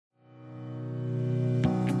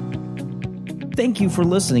Thank you for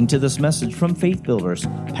listening to this message from Faith Builders.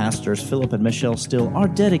 Pastors Philip and Michelle Steele are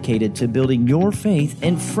dedicated to building your faith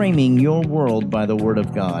and framing your world by the Word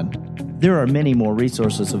of God. There are many more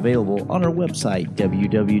resources available on our website,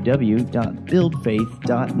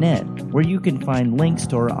 www.buildfaith.net, where you can find links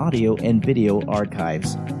to our audio and video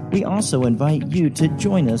archives. We also invite you to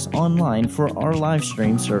join us online for our live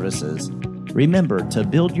stream services. Remember to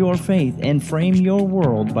build your faith and frame your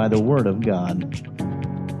world by the Word of God.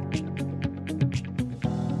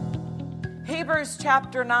 Hebrews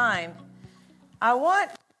chapter 9. I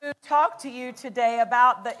want to talk to you today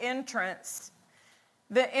about the entrance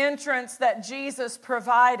that Jesus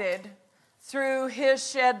provided through His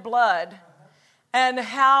shed blood, and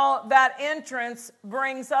how that entrance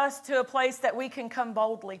brings us to a place that we can come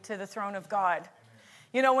boldly to the throne of God.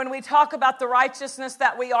 You know, when we talk about the righteousness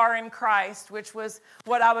that we are in Christ, which was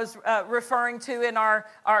what I was referring to in our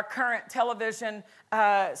current television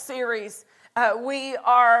series, we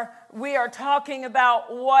are talking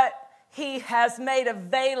about what He has made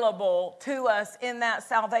available to us in that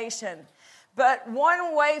salvation. But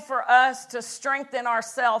one way for us to strengthen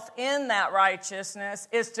ourselves in that righteousness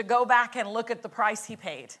is to go back and look at the price He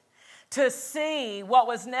paid, to see what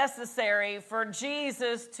was necessary for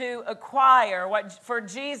Jesus to acquire, for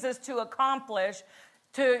Jesus to accomplish,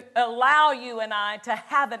 to allow you and I to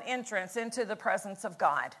have an entrance into the presence of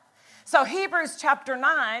God. So Hebrews chapter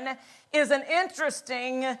 9 is an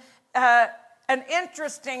interesting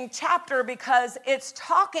chapter because it's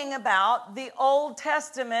talking about the Old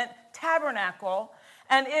Testament tabernacle,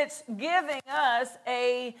 and it's giving us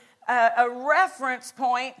a reference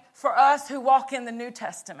point for us who walk in the New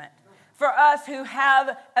Testament, for us who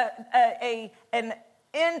have an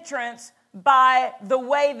entrance by the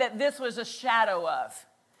way that this was a shadow of.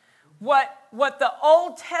 What the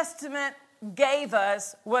Old Testament gave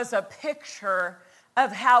us was a picture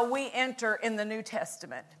of how we enter in the New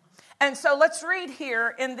Testament. And so let's read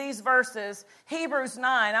here in these verses, Hebrews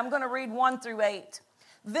 9. I'm going to read 1 through 8.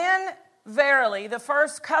 Then, verily, the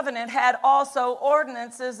first covenant had also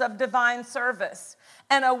ordinances of divine service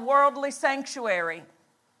and a worldly sanctuary.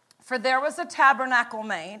 For there was a tabernacle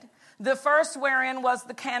made, the first wherein was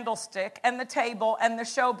the candlestick and the table and the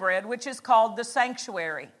showbread, which is called the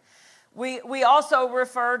sanctuary. We also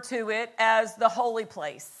refer to it as the holy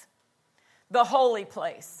place. The holy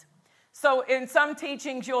place. So in some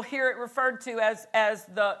teachings, you'll hear it referred to as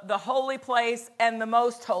the holy place and the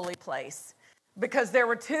most holy place, because there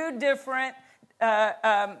were two different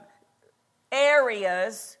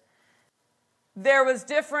areas. There was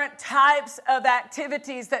different types of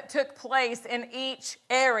activities that took place in each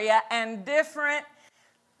area and different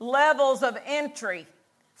levels of entry.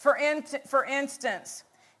 For instance,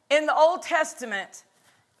 in the Old Testament,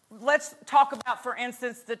 let's talk about, for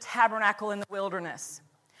instance, the tabernacle in the wilderness.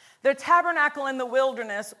 The tabernacle in the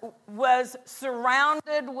wilderness was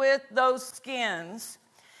surrounded with those skins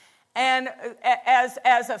and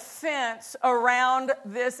as a fence around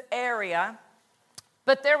this area.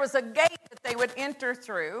 But there was a gate that they would enter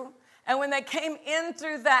through. And when they came in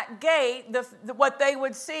through that gate, what they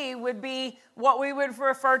would see would be what we would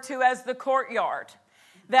refer to as the courtyard.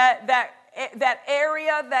 That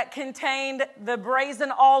area that contained the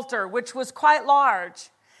brazen altar, which was quite large.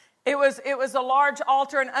 It was a large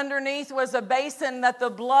altar, and underneath was a basin that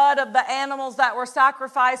the blood of the animals that were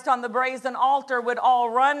sacrificed on the brazen altar would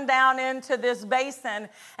all run down into this basin,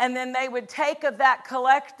 and then they would take of that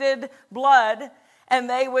collected blood and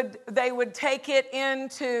they would take it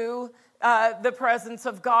into the presence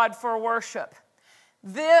of God for worship.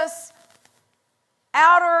 This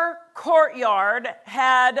outer courtyard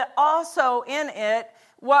had also in it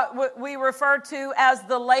what we refer to as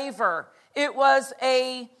the laver. It was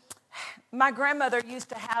my grandmother used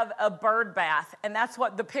to have a bird bath, and that's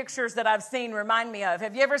what the pictures that I've seen remind me of.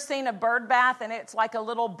 Have you ever seen a bird bath and it's like a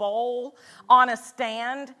little bowl on a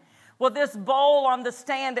stand? Well, this bowl on the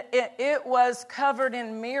stand, it was covered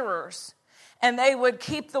in mirrors, and they would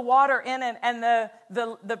keep the water in it, and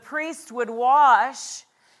the priest would wash,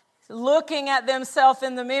 looking at themselves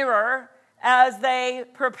in the mirror as they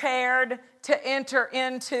prepared to enter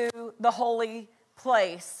into the holy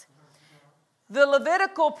place. The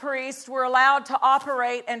Levitical priests were allowed to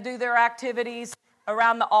operate and do their activities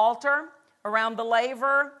around the altar, around the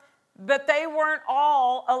laver, but they weren't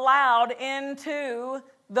all allowed into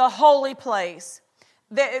the holy place.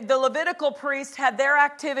 The Levitical priests had their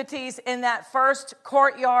activities in that first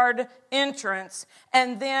courtyard entrance,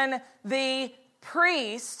 and then the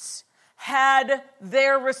priests had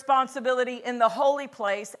their responsibility in the holy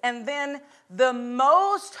place, and then the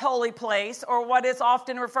most holy place, or what is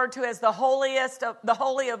often referred to as the holiest of the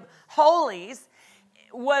Holy of Holies,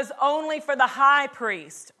 was only for the high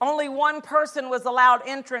priest. Only one person was allowed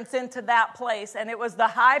entrance into that place, and it was the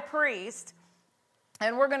high priest.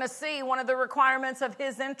 And we're going to see one of the requirements of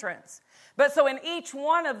his entrance. But so in each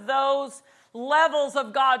one of those levels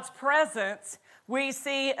of God's presence, we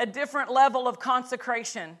see a different level of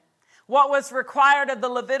consecration. What was required of the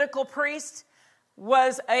Levitical priest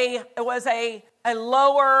was a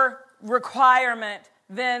lower requirement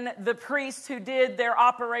than the priests who did their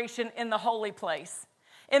operation in the holy place.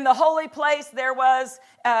 In the holy place, there was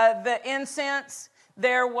the incense,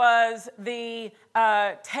 there was the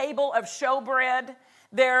table of showbread,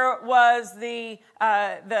 there was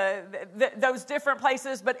those different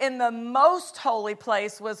places, but in the most holy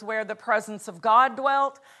place was where the presence of God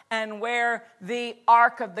dwelt and where the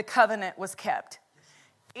Ark of the Covenant was kept.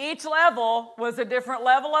 Each level was a different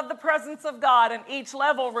level of the presence of God, and each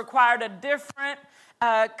level required a different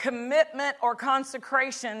commitment or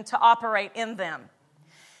consecration to operate in them.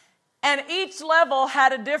 And each level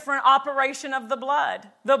had a different operation of the blood.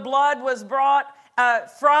 The blood was brought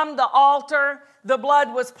from the altar. The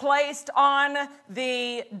blood was placed on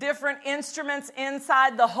the different instruments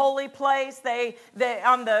inside the holy place.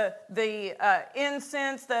 On the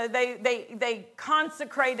incense, they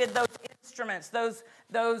consecrated those instruments, those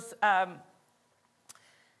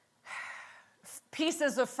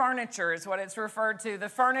pieces of furniture is what it's referred to. The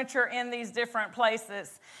furniture in these different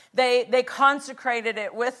places, they consecrated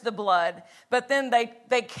it with the blood, but then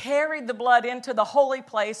they carried the blood into the holy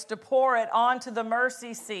place to pour it onto the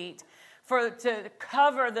mercy seat to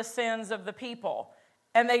cover the sins of the people.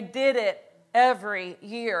 And they did it every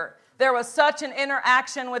year. There was such an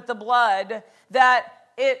interaction with the blood that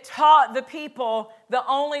it taught the people the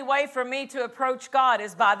only way for me to approach God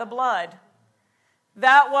is by the blood.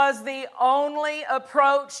 That was the only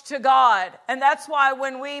approach to God. And that's why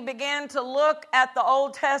when we began to look at the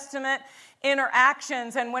Old Testament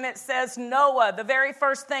interactions, and when it says Noah, the very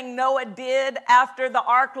first thing Noah did after the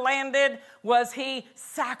ark landed was he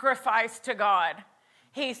sacrificed to God.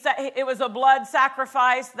 It was a blood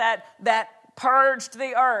sacrifice that purged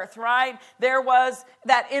the earth, right? There was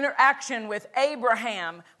that interaction with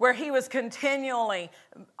Abraham where he was continually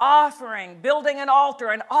building an altar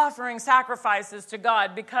and offering sacrifices to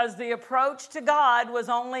God because the approach to God was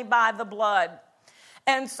only by the blood.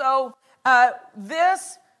 And so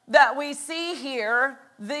this that we see here,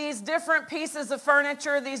 these different pieces of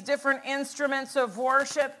furniture, these different instruments of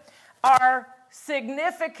worship are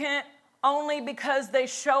significant only because they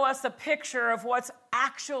show us a picture of what's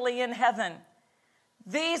actually in heaven.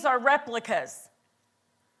 These are replicas.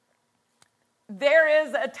 There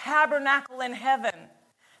is a tabernacle in heaven.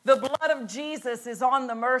 The blood of Jesus is on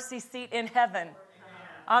the mercy seat in heaven.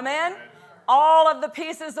 Amen? All of the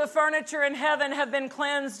pieces of furniture in heaven have been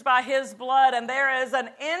cleansed by his blood, and there is an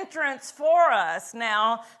entrance for us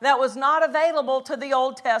now that was not available to the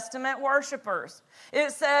Old Testament worshipers.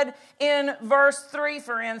 It said in verse 3,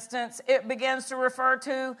 for instance, it begins to refer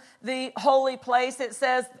to the holy place. It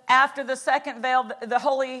says, after the second veil, the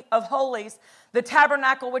Holy of Holies, the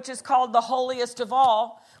tabernacle, which is called the holiest of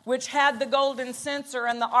all, which had the golden censer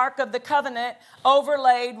and the Ark of the Covenant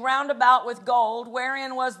overlaid round about with gold,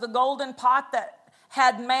 wherein was the golden pot that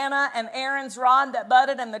had manna and Aaron's rod that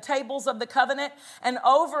budded and the tables of the covenant, and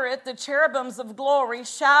over it the cherubims of glory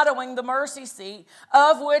shadowing the mercy seat,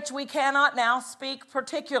 of which we cannot now speak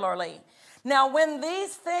particularly. Now when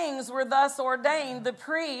these things were thus ordained, the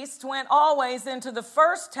priest went always into the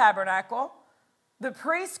first tabernacle. The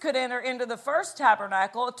priest could enter into the first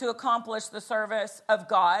tabernacle to accomplish the service of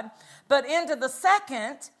God, but into the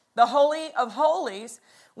second, the Holy of Holies,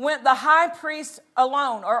 went the high priest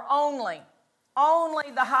alone, or only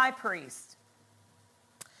the high priest.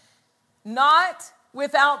 Not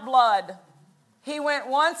without blood. He went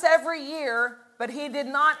once every year, but he did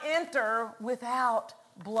not enter without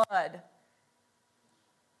blood,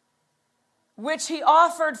 which he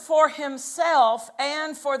offered for himself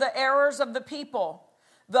and for the errors of the people.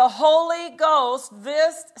 The Holy Ghost,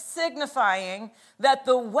 this signifying that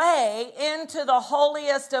the way into the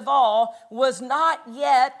holiest of all was not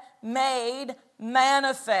yet made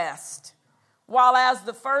manifest, while as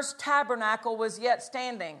the first tabernacle was yet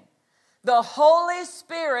standing. The Holy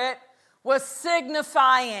Spirit was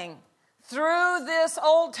signifying through this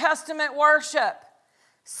Old Testament worship,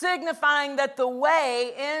 signifying that the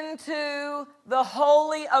way into the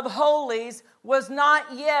Holy of Holies was not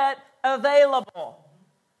yet available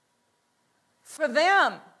for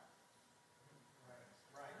them.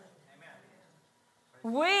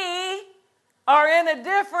 We are in a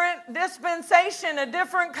different dispensation, a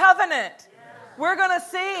different covenant. We're going to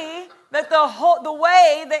see that the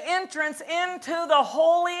way, the entrance into the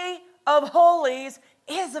Holy of Holies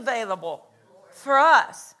is available for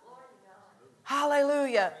us.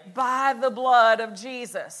 Hallelujah. By the blood of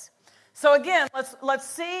Jesus. So again, let's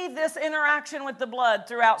see this interaction with the blood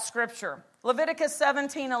throughout Scripture. Leviticus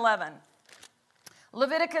 17:11.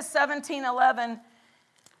 Leviticus 17:11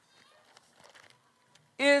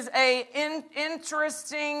 is an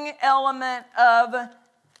interesting element of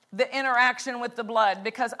the interaction with the blood,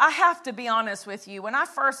 because I have to be honest with you. When I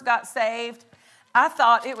first got saved, I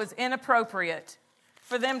thought it was inappropriate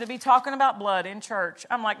for them to be talking about blood in church.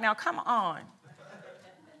 I'm like, now come on.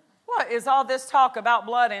 What is all this talk about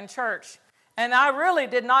blood in church? And I really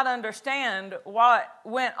did not understand what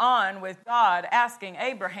went on with God asking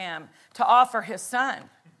Abraham to offer his son.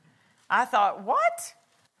 I thought, what?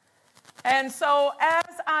 And so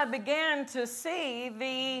as I began to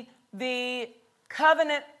see the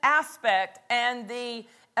covenant aspect and the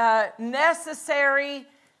necessary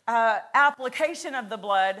application of the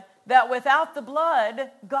blood, that without the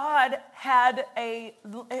blood, God had a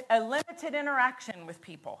limited interaction with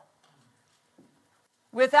people.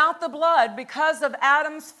 Without the blood, because of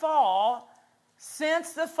Adam's fall,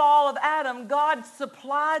 since the fall of Adam, God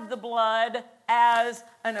supplied the blood as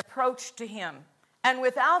an approach to him. And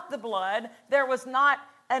without the blood, there was not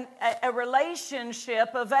a relationship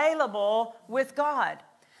available with God.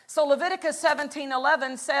 So Leviticus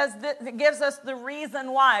 17:11 says that it gives us the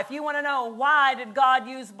reason why. If you want to know why did God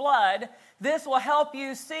use blood, this will help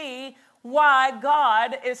you see why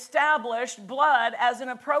God established blood as an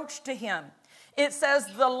approach to him. It says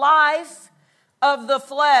the life of the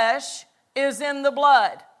flesh is in the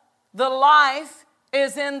blood. The life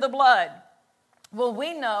is in the blood. Well,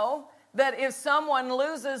 we know that if someone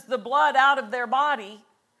loses the blood out of their body,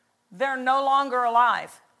 they're no longer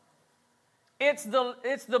alive. It's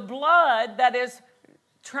the blood that is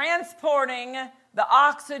transporting the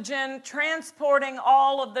oxygen, transporting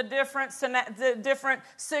all of the different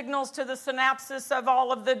signals to the synapses of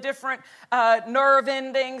all of the different nerve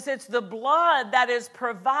endings. It's the blood that is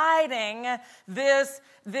providing this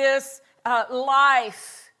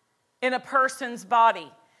life in a person's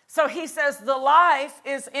body. So he says, the life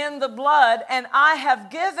is in the blood, and I have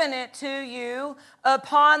given it to you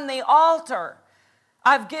upon the altar.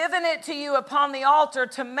 I've given it to you upon the altar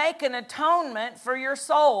to make an atonement for your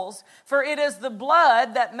souls, for it is the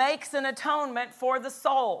blood that makes an atonement for the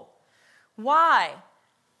soul. Why?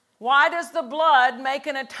 Why does the blood make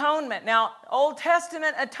an atonement? Now, Old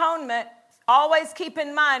Testament atonement, always keep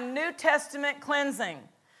in mind New Testament cleansing.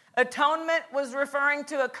 Atonement was referring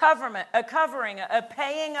to a covering, a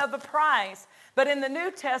paying of a price. But in the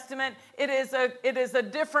New Testament, it is a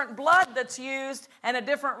different blood that's used and a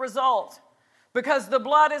different result. Because the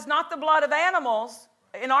blood is not the blood of animals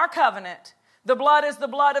in our covenant. The blood is the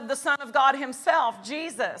blood of the Son of God himself,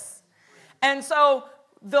 Jesus. And so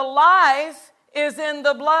the life is in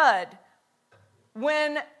the blood.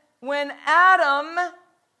 When Adam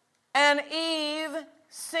and Eve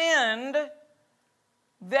sinned,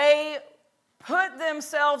 they put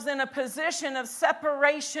themselves in a position of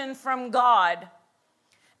separation from God.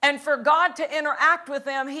 And for God to interact with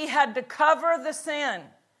them, he had to cover the sin.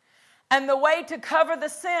 And the way to cover the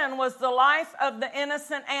sin was the life of the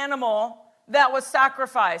innocent animal that was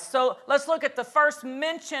sacrificed. So let's look at the first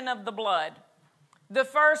mention of the blood.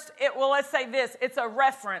 Let's say this, it's a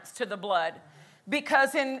reference to the blood.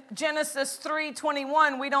 Because in Genesis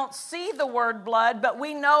 3:21, we don't see the word blood, but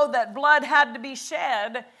we know that blood had to be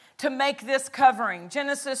shed to make this covering.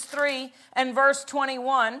 Genesis 3 and verse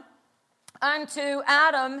 21, unto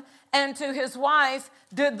Adam and to his wife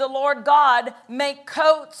did the Lord God make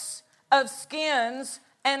coats of skins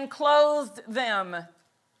and clothed them.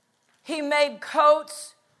 He made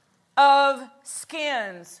coats of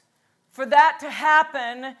skins. For that to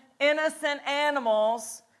happen, innocent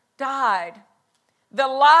animals died. The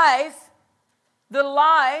life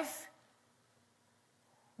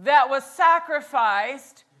that was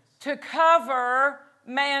sacrificed to cover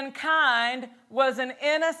mankind was an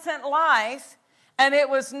innocent life, and it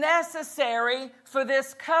was necessary for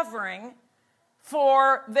this covering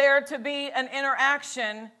for there to be an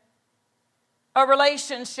interaction, a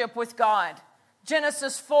relationship with God.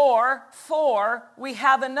 Genesis 4:4, we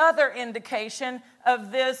have another indication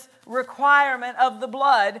of this requirement of the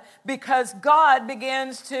blood, because God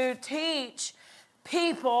begins to teach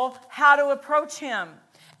people how to approach him.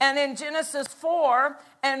 And in Genesis 4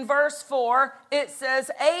 and verse 4, it says,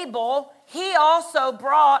 Abel, he also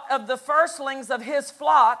brought of the firstlings of his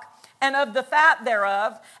flock and of the fat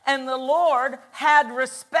thereof, and the Lord had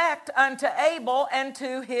respect unto Abel and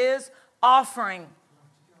to his offering.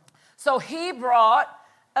 So he brought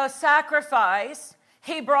a sacrifice.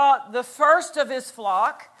 He brought the first of his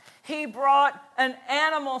flock. he brought an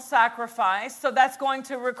animal sacrifice, so that's going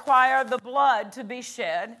to require the blood to be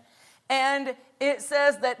shed. And it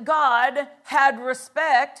says that God had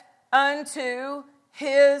respect unto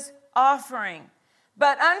his offering.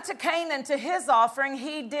 But unto Cain and to his offering,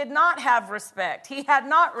 he did not have respect. He had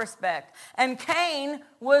not respect. And Cain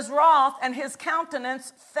was wroth, and his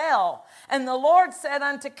countenance fell. And the Lord said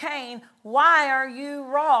unto Cain, why are you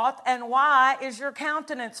wroth, and why is your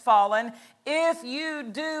countenance fallen? If you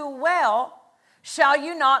do well, shall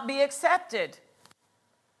you not be accepted?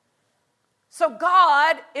 So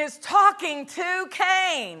God is talking to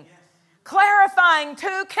Cain, clarifying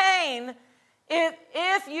to Cain,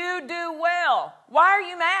 if you do well, why are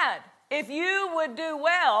you mad? If you would do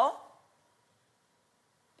well,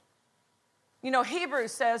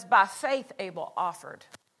 Hebrews says, by faith Abel offered.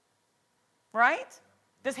 Right?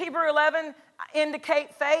 Does Hebrew 11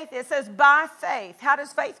 indicate faith? It says by faith. How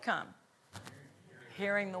does faith come?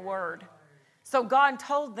 Hearing the word. So God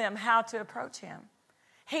told them how to approach him.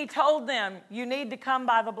 He told them, you need to come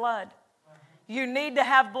by the blood. You need to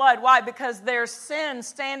have blood. Why? Because there's sin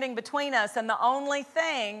standing between us, and the only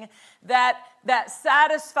thing that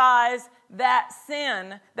satisfies that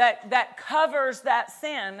sin, that covers that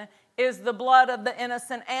sin, is the blood of the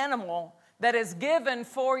innocent animal that is given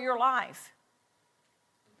for your life.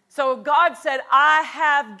 So God said, I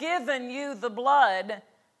have given you the blood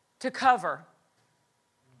to cover.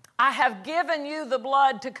 I have given you the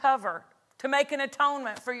blood to cover, to make an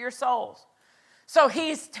atonement for your souls. So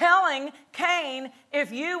he's telling Cain,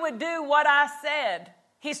 if you would do what I said,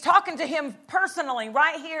 he's talking to him personally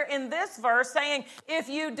right here in this verse saying, if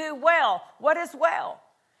you do well, what is well?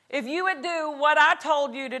 If you would do what I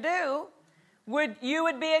told you to do, you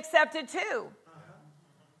would be accepted too.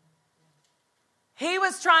 He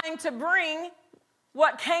was trying to bring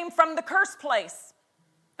what came from the cursed place,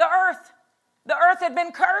 the earth. The earth had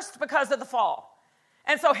been cursed because of the fall.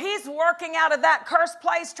 And so he's working out of that cursed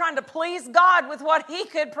place, trying to please God with what he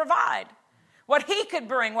could provide, what he could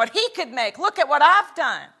bring, what he could make. Look at what I've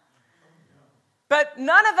done. But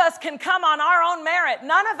none of us can come on our own merit.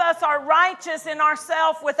 None of us are righteous in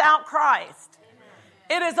ourselves without Christ.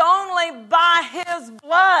 It is only by his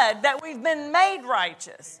blood that we've been made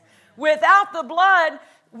righteous. Without the blood,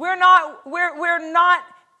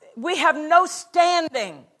 we have no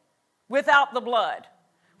standing without the blood.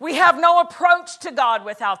 We have no approach to God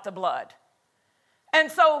without the blood.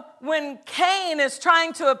 And so when Cain is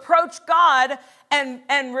trying to approach God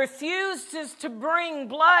and refuses to bring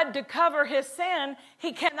blood to cover his sin,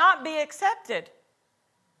 he cannot be accepted.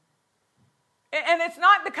 And it's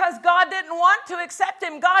not because God didn't want to accept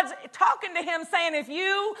him. God's talking to him saying, if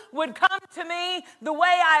you would come to me the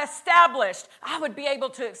way I established, I would be able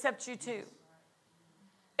to accept you too.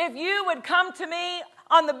 If you would come to me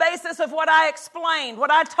on the basis of what I explained,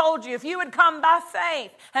 what I told you, if you would come by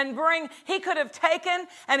faith and bring, he could have taken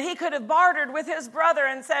and he could have bartered with his brother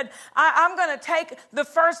and said, I'm going to take the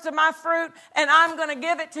first of my fruit and I'm going to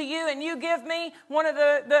give it to you, and you give me one of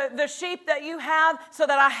the sheep that you have so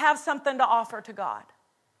that I have something to offer to God.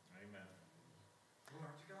 Amen.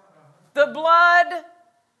 The blood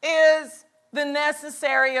is the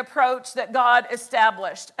necessary approach that God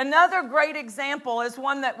established. Another great example is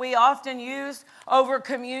one that we often use over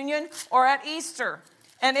communion or at Easter,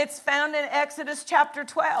 and it's found in Exodus chapter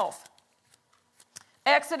 12.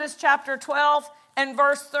 Exodus chapter 12 and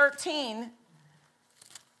verse 13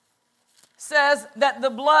 says that the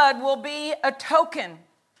blood will be a token.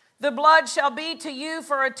 The blood shall be to you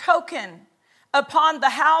for a token upon the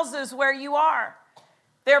houses where you are.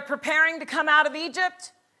 They're preparing to come out of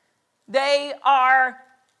Egypt. They are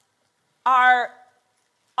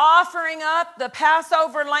offering up the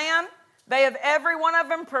Passover lamb. They have, every one of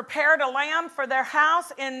them, prepared a lamb for their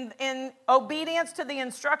house in obedience to the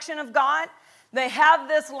instruction of God. They have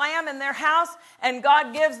this lamb in their house, and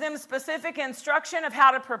God gives them specific instruction of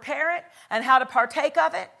how to prepare it and how to partake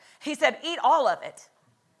of it. He said, eat all of it.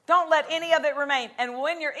 Don't let any of it remain. And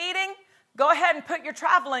when you're eating, go ahead and put your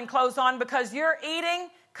traveling clothes on, because you're eating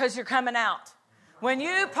because you're coming out. When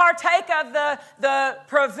you partake of the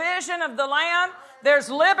provision of the lamb,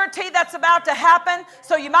 there's liberty that's about to happen,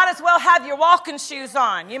 so you might as well have your walking shoes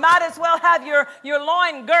on. You might as well have your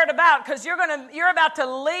loin girt about, because you're about to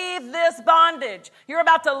leave this bondage. You're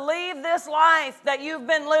about to leave this life that you've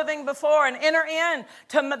been living before and enter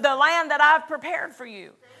into the land that I've prepared for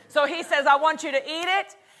you. So he says, I want you to eat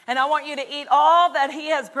it. And I want you to eat all that he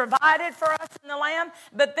has provided for us in the lamb.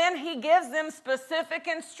 But then he gives them specific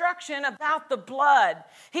instruction about the blood.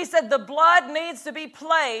 He said the blood needs to be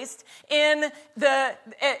placed in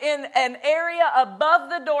an area above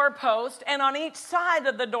the doorpost and on each side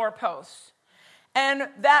of the doorpost. And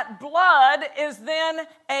that blood is then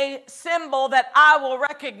a symbol that I will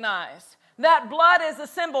recognize. That blood is a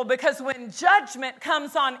symbol because when judgment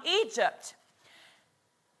comes on Egypt,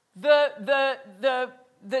 the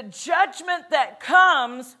judgment that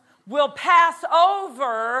comes will pass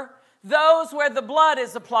over those where the blood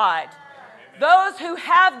is applied. Those who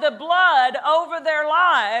have the blood over their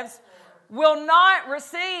lives will not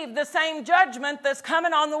receive the same judgment that's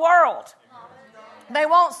coming on the world. They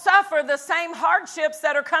won't suffer the same hardships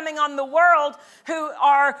that are coming on the world who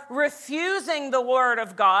are refusing the word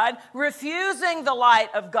of God, refusing the light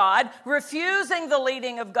of God, refusing the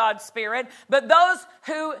leading of God's Spirit. But those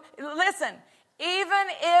who, listen, even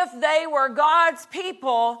if they were God's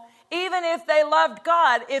people, even if they loved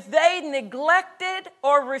God, if they neglected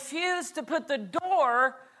or refused to put the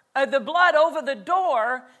blood over the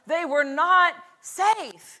door, they were not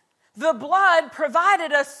safe. The blood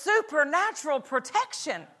provided a supernatural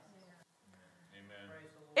protection.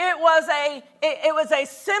 It was a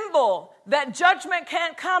symbol that judgment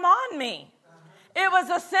can't come on me. It was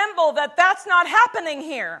a symbol that that's not happening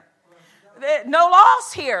here. No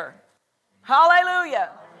loss here.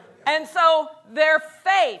 Hallelujah. And so their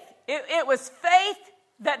faith, it was faith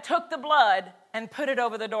that took the blood and put it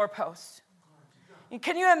over the doorpost.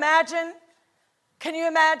 Can you imagine? Can you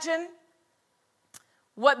imagine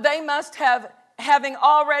what they must have, having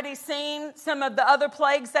already seen some of the other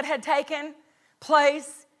plagues that had taken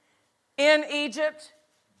place in Egypt?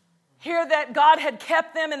 Hear that God had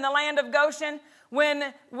kept them in the land of Goshen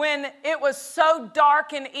when it was so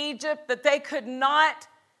dark in Egypt that they could not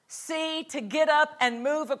see to get up and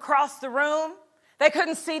move across the room. They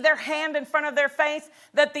couldn't see their hand in front of their face.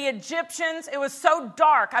 That the Egyptians, it was so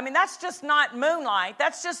dark. I mean, that's just not moonlight.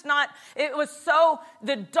 That's just not,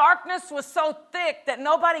 the darkness was so thick that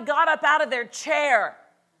nobody got up out of their chair.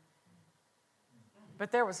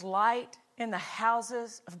 But there was light in the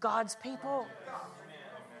houses of God's people.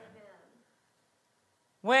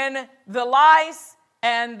 When the lice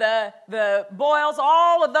and the boils,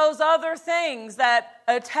 all of those other things that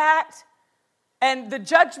attacked, and the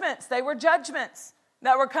judgments, they were judgments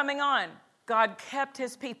that were coming on. God kept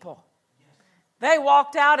his people. They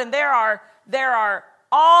walked out, and there are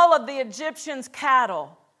all of the Egyptians'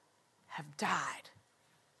 cattle have died.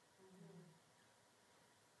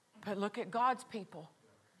 But look at God's people.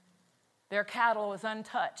 Their cattle was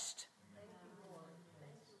untouched.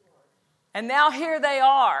 And now here they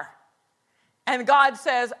are. And God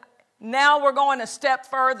says, now we're going a step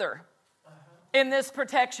further in this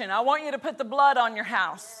protection. I want you to put the blood on your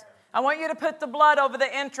house. I want you to put the blood over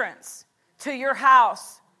the entrance to your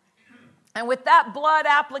house. And with that blood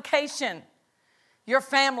application, your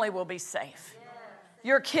family will be safe.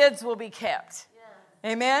 Your kids will be kept.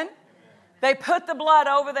 Amen? They put the blood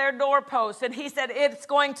over their doorpost, and he said it's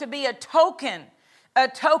going to be a token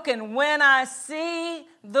when I see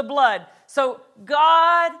the blood. So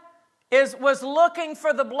God was looking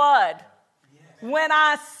for the blood. When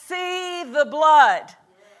I see the blood,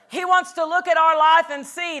 he wants to look at our life and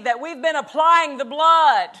see that we've been applying the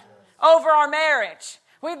blood over our marriage.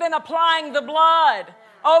 We've been applying the blood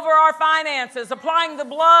over our finances, applying the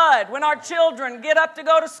blood when our children get up to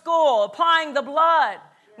go to school, applying the blood.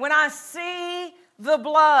 When I see the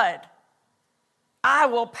blood, I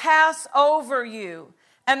will pass over you,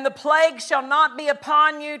 and the plague shall not be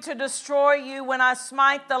upon you to destroy you when I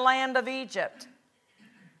smite the land of Egypt.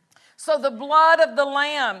 So the blood of the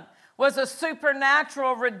Lamb was a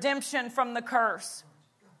supernatural redemption from the curse.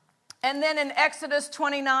 And then in Exodus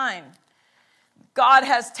 29, God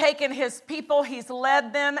has taken his people. He's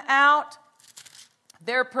led them out.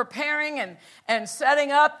 They're preparing and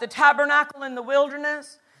setting up the tabernacle in the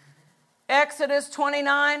wilderness. Exodus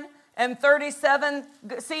 29 and 37.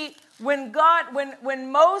 See, when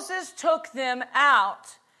Moses took them out,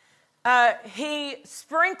 he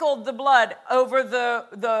sprinkled the blood over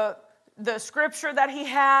the scripture that he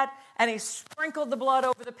had, and he sprinkled the blood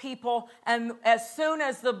over the people. And as soon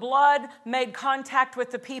as the blood made contact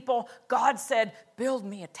with the people, God said, build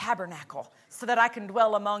me a tabernacle so that I can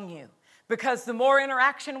dwell among you. Because the more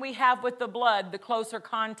interaction we have with the blood, the closer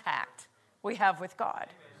contact we have with God.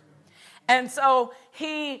 And so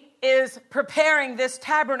he is preparing this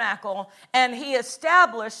tabernacle, and he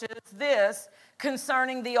establishes this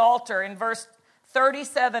concerning the altar in verse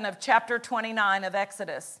 37 of chapter 29 of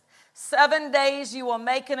Exodus. 7 days you will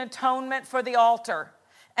make an atonement for the altar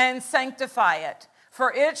and sanctify it,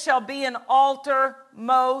 for it shall be an altar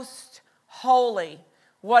most holy.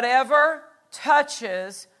 Whatever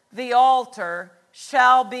touches the altar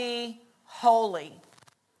shall be holy.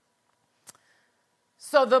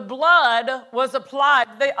 So the blood was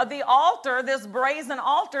applied. The altar, this brazen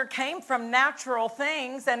altar, came from natural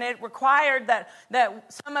things, and it required that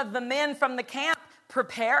some of the men from the camp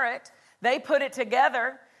prepare it. They put it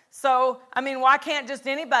together. So, I mean, why can't just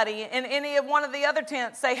anybody in any of one of the other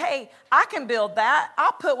tents say, hey, I can build that.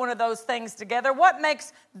 I'll put one of those things together. What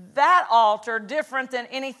makes that altar different than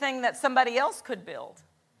anything that somebody else could build?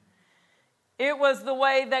 It was the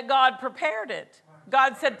way that God prepared it.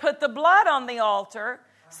 God said, put the blood on the altar.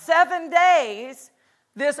 7 days,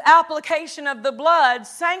 this application of the blood,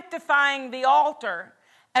 sanctifying the altar,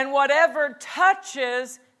 and whatever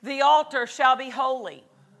touches the altar shall be holy.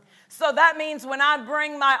 So that means when I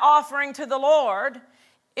bring my offering to the Lord,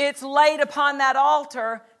 it's laid upon that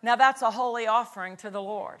altar. Now that's a holy offering to the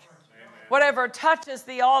Lord. Amen. Whatever touches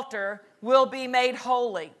the altar will be made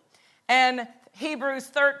holy. And Hebrews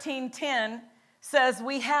 13:10 says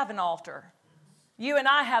we have an altar. You and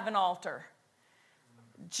I have an altar.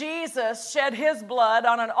 Jesus shed his blood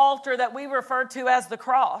on an altar that we refer to as the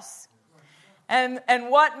cross. And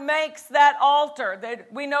what makes that altar?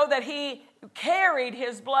 That we know that he carried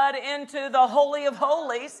his blood into the Holy of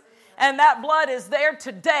Holies, and that blood is there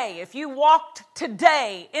today. If you walked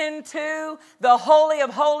today into the Holy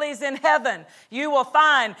of Holies in heaven, you will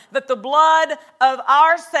find that the blood of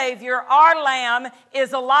our Savior, our Lamb,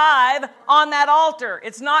 is alive on that altar.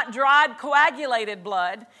 It's not dried, coagulated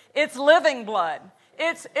blood. It's living blood.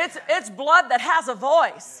 It's blood that has a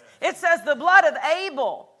voice. It says the blood of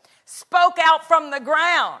Abel spoke out from the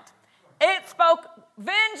ground. It spoke,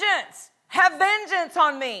 vengeance, have vengeance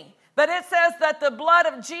on me. But it says that the blood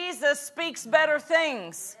of Jesus speaks better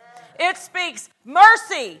things. It speaks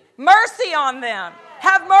mercy, mercy on them.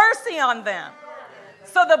 Have mercy on them.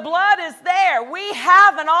 So the blood is there. We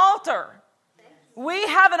have an altar. We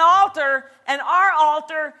have an altar, and our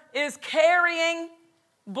altar is carrying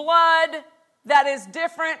blood that is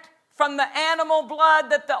different from the animal blood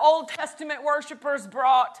that the Old Testament worshipers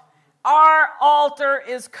brought. Our altar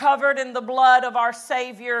is covered in the blood of our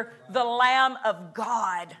Savior, the Lamb of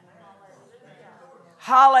God.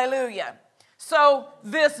 Hallelujah. So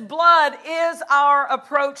this blood is our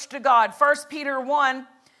approach to God. 1 Peter 1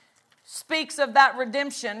 speaks of that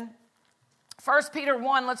redemption. 1 Peter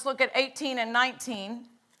 1, let's look at 18 and 19.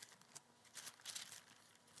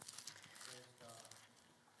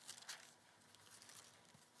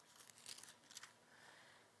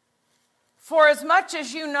 For as much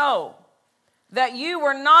as you know that you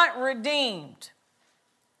were not redeemed.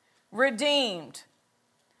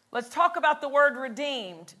 Let's talk about the word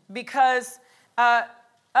redeemed, because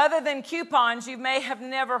other than coupons, you may have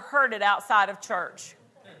never heard it outside of church.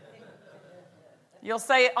 You'll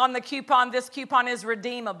say on the coupon, this coupon is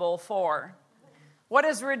redeemable for. What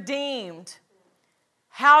is redeemed?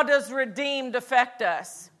 How does redeemed affect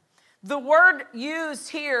us? The word used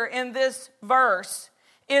here in this verse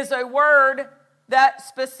is a word that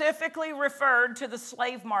specifically referred to the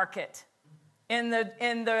slave market in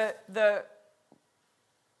the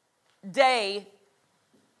day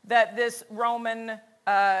that this Roman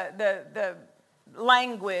the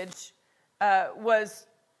language was,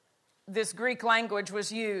 this Greek language was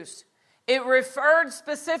used. It referred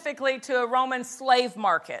specifically to a Roman slave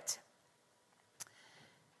market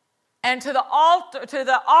and to the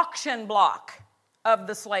auction block of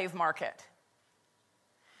the slave market.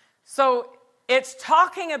 So it's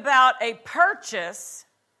talking about a purchase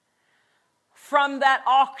from that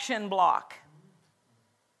auction block.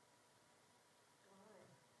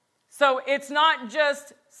 So it's not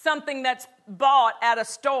just something that's bought at a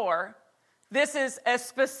store. This is a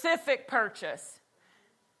specific purchase.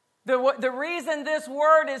 The reason this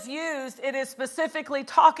word is used, it is specifically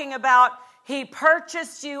talking about he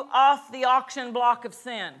purchased you off the auction block of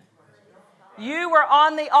sin. You were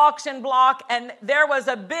on the auction block and there was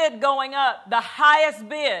a bid going up, the highest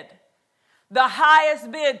bid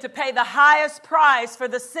to pay the highest price for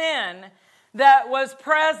the sin that was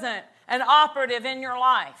present and operative in your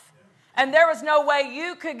life. And there was no way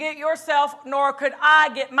you could get yourself, nor could I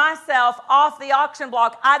get myself off the auction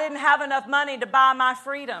block. I didn't have enough money to buy my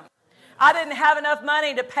freedom. I didn't have enough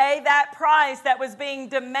money to pay that price that was being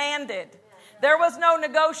demanded. There was no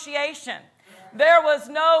negotiation. There was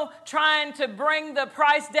no trying to bring the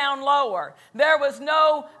price down lower. There was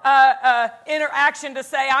no interaction to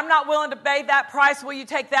say, I'm not willing to pay that price. Will you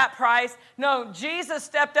take that price? No, Jesus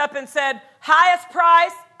stepped up and said, highest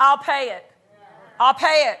price, I'll pay it. I'll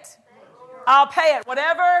pay it. I'll pay it.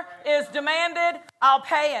 Whatever is demanded, I'll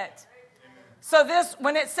pay it. So this,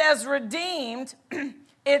 when it says redeemed,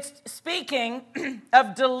 it's speaking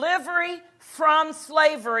of delivery from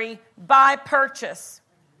slavery by purchase.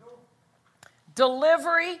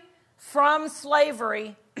 Delivery from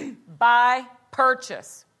slavery by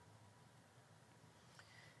purchase.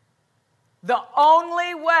 The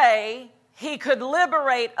only way he could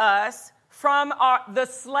liberate us from the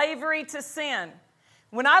slavery to sin.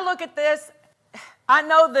 When I look at this, I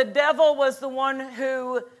know the devil was the one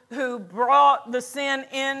who brought the sin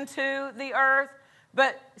into the earth,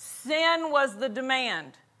 but sin was the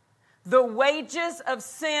demand. The wages of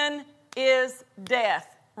sin is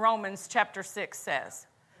death, Romans chapter 6 says.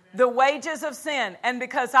 The wages of sin. And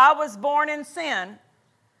because I was born in sin,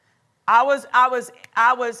 I was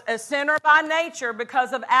a sinner by nature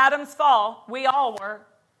because of Adam's fall. We all were.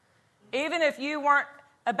 Even if you weren't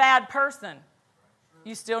a bad person,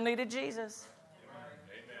 you still needed Jesus.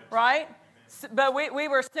 Right? But we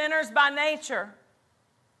were sinners by nature.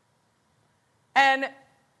 And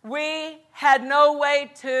we had no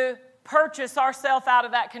way to purchase ourselves out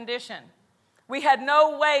of that condition. We had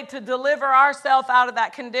no way to deliver ourselves out of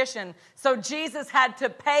that condition. So Jesus had to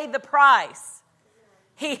pay the price.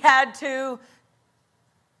 He had to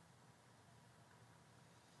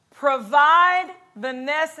provide the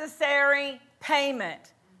necessary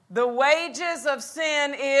payment. The wages of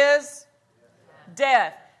sin is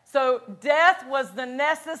death. So death was the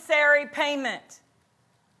necessary payment.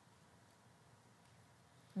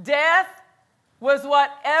 Death was what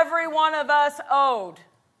every one of us owed.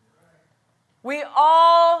 We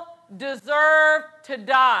all deserve to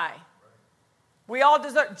die. We all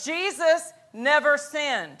deserve. Jesus never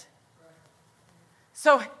sinned.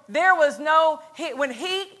 So there was when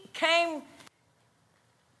he came,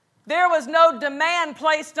 there was no demand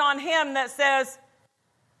placed on him that says,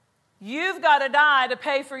 you've got to die to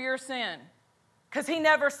pay for your sin. Because he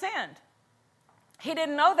never sinned. He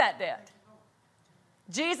didn't know that debt.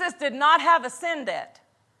 Jesus did not have a sin debt.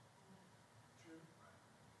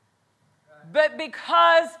 But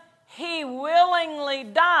because he willingly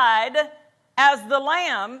died as the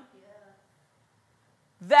lamb,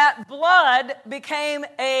 that blood became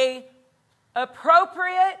an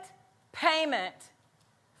appropriate payment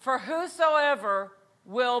for whosoever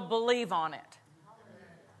will believe on it.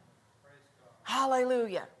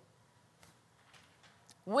 Hallelujah.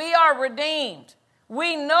 We are redeemed.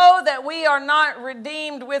 We know that we are not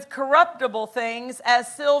redeemed with corruptible things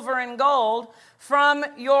as silver and gold from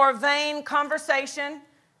your vain conversation.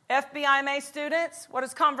 FBI May students, what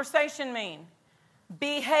does conversation mean?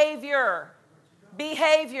 Behavior.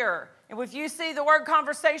 Behavior. And if you see the word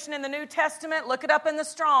conversation in the New Testament, look it up in the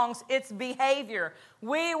Strongs. It's behavior.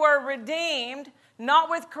 We were redeemed not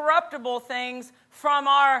with corruptible things from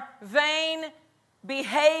our vain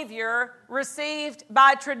behavior received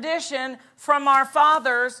by tradition from our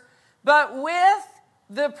fathers, but with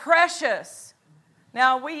the precious.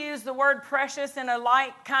 Now, we use the word precious in a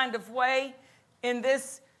light kind of way. In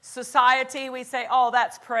this society, we say, oh,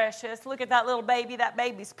 that's precious. Look at that little baby. That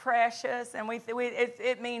baby's precious. And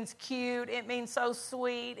it means cute. It means so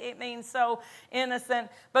sweet. It means so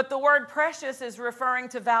innocent. But the word precious is referring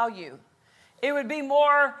to value. It would be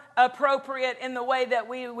more appropriate in the way that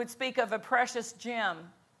we would speak of a precious gem.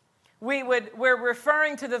 We're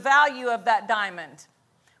referring to the value of that diamond.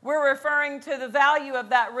 We're referring to the value of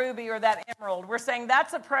that ruby or that emerald. We're saying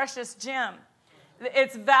that's a precious gem.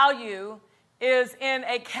 Its value is in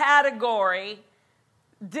a category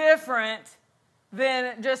different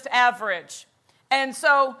than just average. And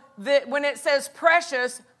so when it says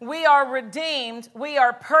precious, we are redeemed. We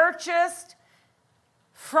are purchased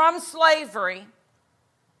from slavery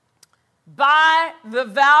by the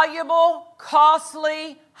valuable,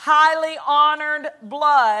 costly, highly honored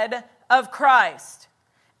blood of Christ,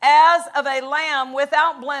 as of a lamb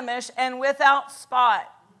without blemish and without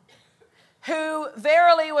spot, who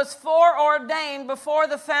verily was foreordained before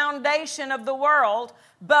the foundation of the world,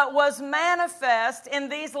 but was manifest in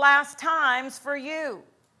these last times for you.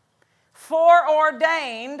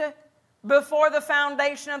 Foreordained before the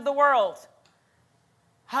foundation of the world.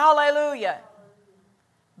 Hallelujah.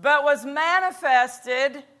 But was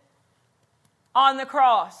manifested on the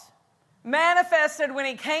cross. Manifested when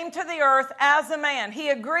he came to the earth as a man. He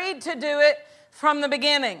agreed to do it from the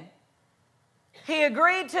beginning. He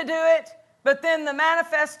agreed to do it, but then the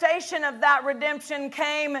manifestation of that redemption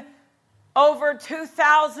came over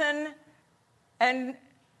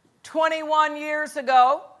 2021 years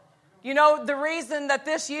ago. You know, the reason that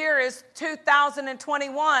this year is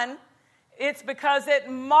 2021, it's because it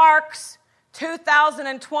marks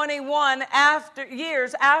 2021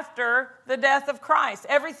 years after the death of Christ.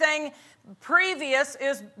 Everything previous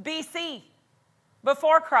is BC,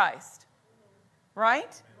 before Christ,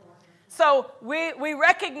 right? So we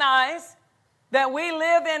recognize that we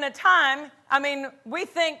live in a time, we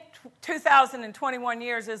think 2021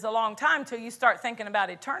 years is a long time until you start thinking about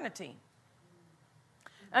eternity.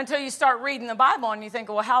 Until you start reading the Bible and you think,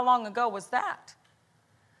 well, how long ago was that?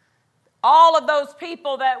 All of those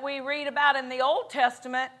people that we read about in the Old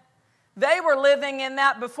Testament, they were living in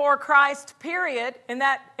that before Christ period, in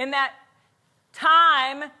that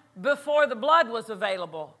time before the blood was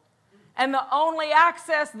available. And the only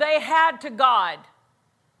access they had to God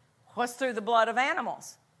was through the blood of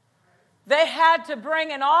animals. They had to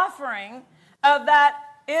bring an offering of that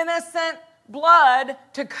innocent blood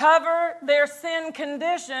to cover their sin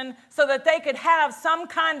condition so that they could have some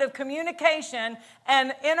kind of communication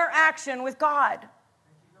and interaction with God.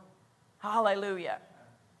 Hallelujah.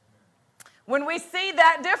 When we see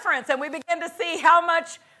that difference and we begin to see how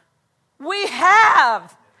much we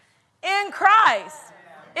have in Christ,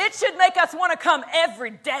 it should make us want to come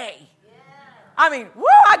every day.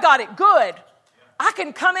 I got it good. I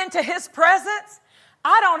can come into His presence.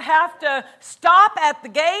 I don't have to stop at the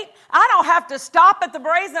gate. I don't have to stop at the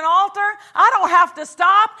brazen altar. I don't have to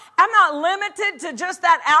stop. I'm not limited to just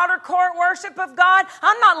that outer court worship of God.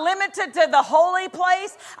 I'm not limited to the holy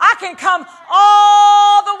place. I can come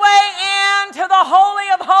all the way into the Holy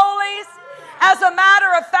of Holies. As a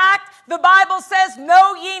matter of fact, the Bible says,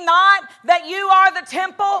 "Know ye not that you are the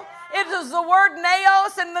temple?" It is the word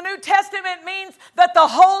naos in the New Testament means that the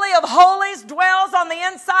Holy of Holies dwells on the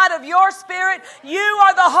inside of your spirit. You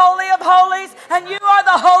are the Holy of Holies, and you are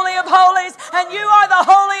the Holy of Holies, and you are the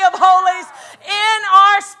Holy of Holies in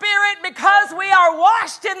our spirit because we are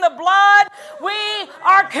washed in the blood. We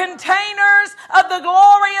are containers of the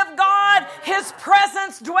glory of God. His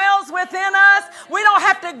presence dwells within us. We don't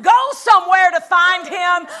have to go somewhere to find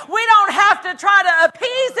Him. We don't have to try to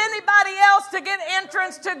appease anybody else to get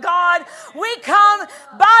entrance to God. We come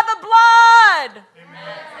by the blood.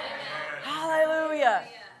 Amen. Hallelujah.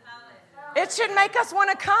 It should make us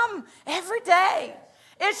want to come every day.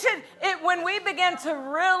 When we begin to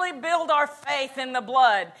really build our faith in the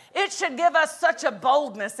blood, it should give us such a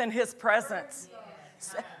boldness in His presence.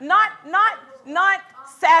 Not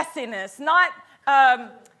sassiness,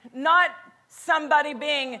 not somebody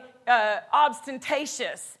being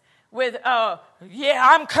ostentatious with,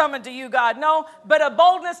 I'm coming to you, God. No, but a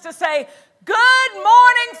boldness to say, "Good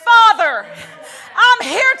morning, Father. I'm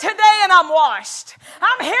here today and I'm washed.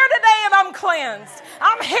 I'm here today and I'm cleansed.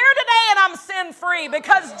 I'm here today and I'm sin-free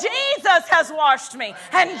because Jesus has washed me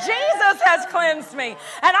and Jesus has cleansed me.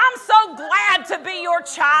 And I'm so glad to be your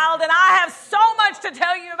child and I have so much to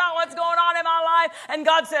tell you about what's going on in my life." And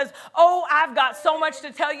God says, "Oh, I've got so much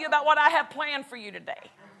to tell you about what I have planned for you today."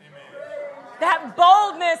 That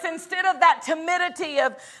boldness instead of that timidity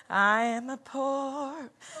of, "I am a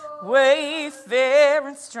poor,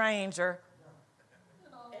 wayfaring stranger."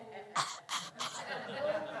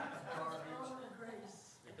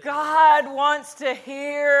 God wants to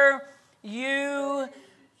hear you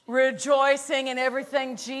rejoicing in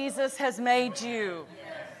everything Jesus has made you.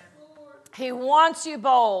 He wants you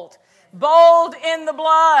bold. Bold in the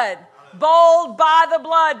blood. Bold by the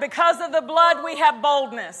blood. Because of the blood, we have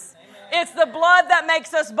boldness. It's the blood that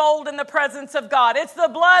makes us bold in the presence of God. It's the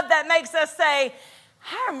blood that makes us say,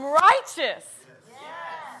 "I'm righteous."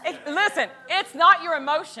 Listen, it's not your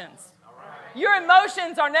emotions. Your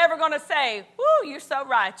emotions are never going to say, "Woo, you're so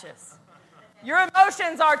righteous." Your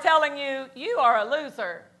emotions are telling you, you are a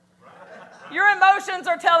loser. Your emotions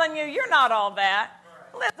are telling you, you're not all that.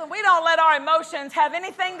 Listen, we don't let our emotions have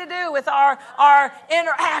anything to do with our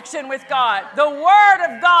interaction with God. The Word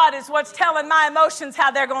of God is what's telling my emotions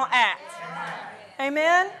how they're going to act.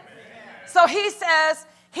 Amen? So he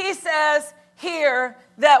says here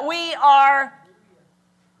that we are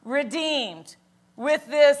redeemed with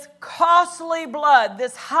this costly blood,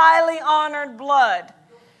 this highly honored blood.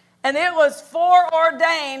 And it was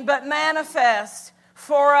foreordained but manifest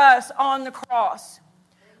for us on the cross.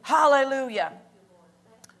 Hallelujah.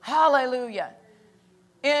 Hallelujah.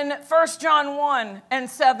 In 1 John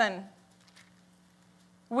 1:7,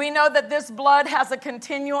 we know that this blood has a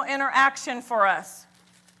continual interaction for us.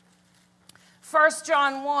 1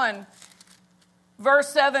 John 1,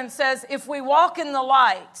 verse 7 says, "If we walk in the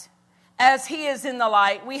light, as He is in the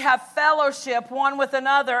light, we have fellowship one with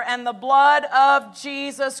another, and the blood of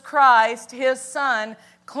Jesus Christ, His Son,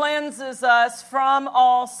 cleanses us from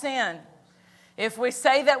all sin. If we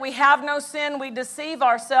say that we have no sin, we deceive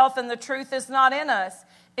ourselves and the truth is not in us.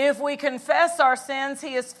 If we confess our sins,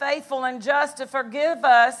 He is faithful and just to forgive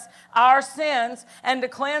us our sins and to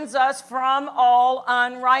cleanse us from all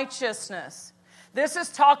unrighteousness." This is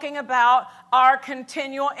talking about our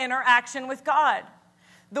continual interaction with God.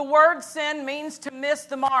 The word sin means to miss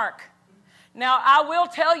the mark, Now, I will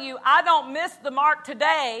tell you, I don't miss the mark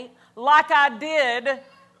today like I did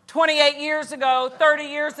 28 years ago, 30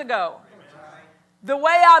 years ago. The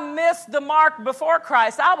way I missed the mark before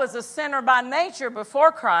Christ, I was a sinner by nature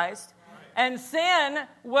before Christ, and sin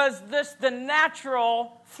was just the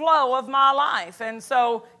natural flow of my life. And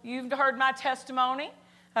so you've heard my testimony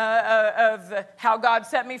of how God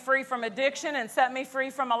set me free from addiction and set me free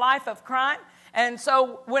from a life of crime. And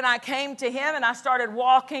so when I came to Him and I started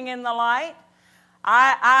walking in the light,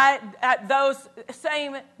 at those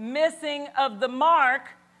same missing of the mark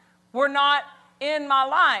were not in my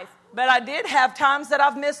life. But I did have times that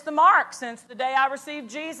I've missed the mark since the day I received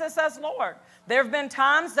Jesus as Lord. There have been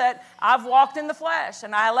times that I've walked in the flesh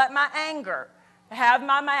and I let my anger have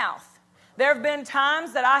my mouth. There have been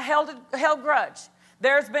times that I held grudge.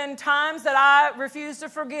 There's been times that I refused to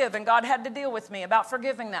forgive and God had to deal with me about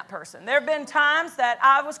forgiving that person. There have been times that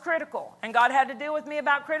I was critical and God had to deal with me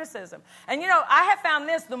about criticism. And I have found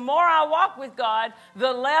this, the more I walk with God,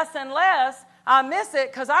 the less and less I miss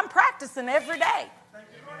it because I'm practicing every day.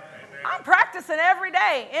 I'm practicing every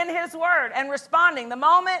day in His Word and responding. The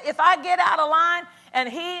moment, if I get out of line, and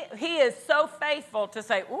He is so faithful to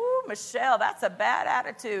say, ooh, Michelle, that's a bad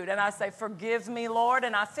attitude. And I say, forgive me, Lord,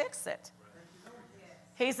 and I fix it.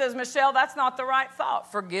 He says, Michelle, that's not the right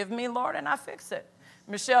thought. Forgive me, Lord, and I fix it.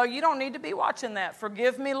 Michelle, you don't need to be watching that.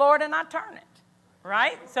 Forgive me, Lord, and I turn it.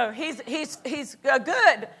 Right? So he's a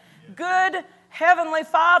good Heavenly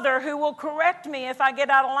Father who will correct me if I get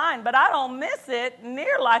out of line. But I don't miss it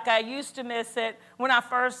near like I used to miss it when I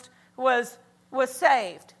first was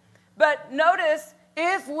saved. But notice,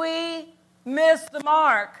 if we miss the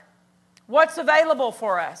mark, what's available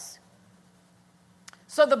for us?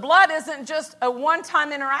 So the blood isn't just a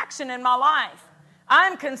one-time interaction in my life.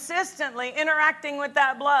 I'm consistently interacting with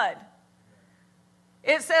that blood.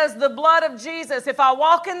 It says the blood of Jesus. If I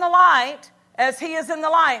walk in the light as He is in the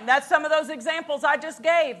light, that's some of those examples I just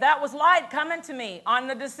gave. That was light coming to me on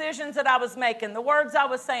the decisions that I was making, the words I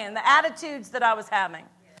was saying, the attitudes that I was having.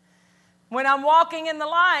 When I'm walking in the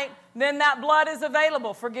light, then that blood is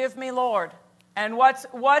available. Forgive me, Lord. And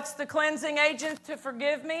what's the cleansing agent to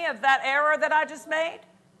forgive me of that error that I just made?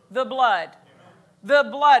 The blood. The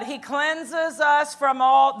blood. He cleanses us from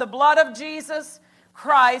all. The blood of Jesus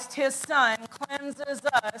Christ, His Son, cleanses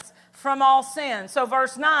us from all sin. So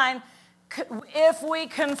verse 9, if we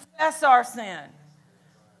confess our sin.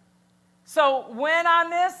 So when I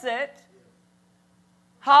miss it,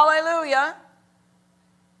 hallelujah,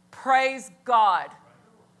 praise God.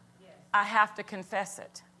 I have to confess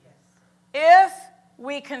it. If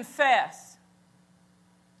we confess.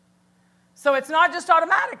 So it's not just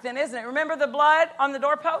automatic then, isn't it? Remember the blood on the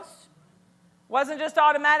doorpost? Wasn't just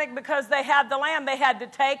automatic because they had the lamb. They had to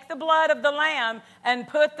take the blood of the lamb and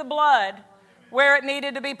put the blood where it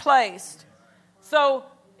needed to be placed. So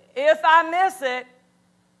if I miss it,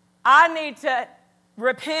 I need to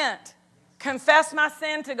repent, confess my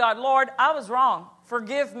sin to God. Lord, I was wrong.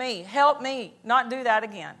 Forgive me. Help me not do that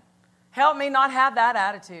again. Help me not have that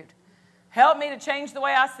attitude. Help me to change the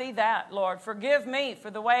way I see that, Lord. Forgive me for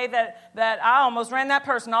the way that I almost ran that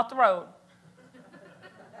person off the road.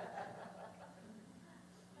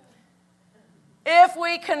 If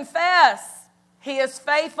we confess, He is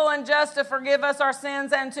faithful and just to forgive us our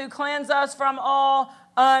sins and to cleanse us from all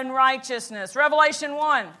unrighteousness. Revelation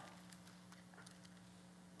 1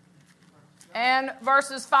 and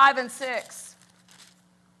verses 5 and 6.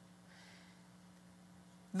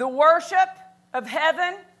 The worship of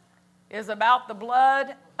heaven is about the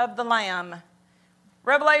blood of the Lamb.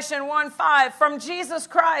 Revelation 1:5, from Jesus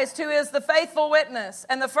Christ, who is the faithful witness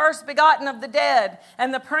and the first begotten of the dead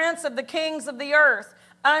and the prince of the kings of the earth,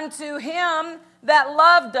 unto Him that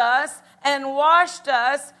loved us and washed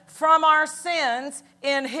us from our sins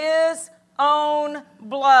in His own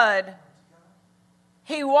blood.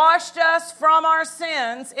 He washed us from our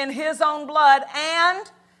sins in His own blood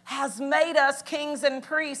and has made us kings and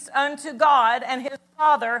priests unto God and His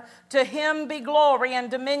Father. To Him be glory and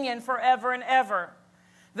dominion forever and ever.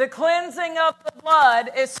 The cleansing of the blood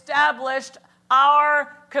established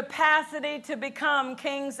our capacity to become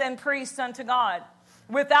kings and priests unto God.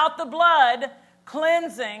 Without the blood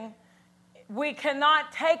cleansing, we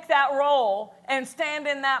cannot take that role and stand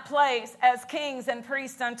in that place as kings and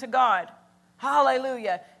priests unto God.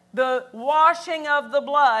 Hallelujah. The washing of the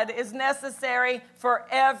blood is necessary for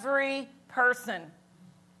every person.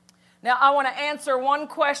 Now, I want to answer one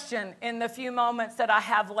question in the few moments that I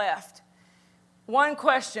have left. One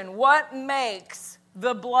question: what makes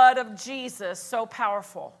the blood of Jesus so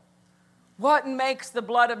powerful? What makes the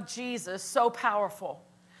blood of Jesus so powerful?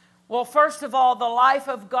 Well, first of all, the life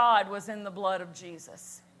of God was in the blood of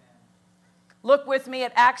Jesus. Look with me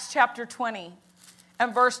at Acts chapter 20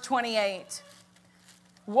 and verse 28.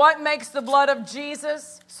 What makes the blood of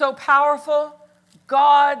Jesus so powerful?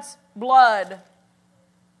 God's blood.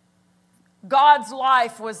 God's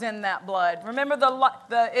life was in that blood. Remember,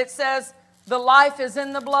 it says the life is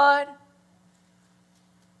in the blood.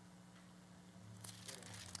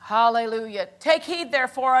 Hallelujah. Take heed,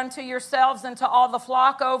 therefore, unto yourselves and to all the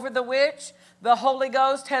flock over the which the Holy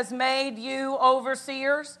Ghost has made you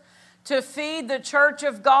overseers, to feed the church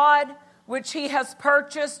of God, which he has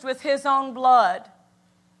purchased with his own blood.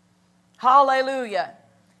 Hallelujah.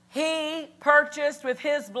 He purchased with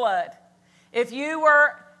his blood. If you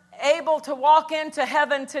were able to walk into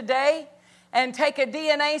heaven today and take a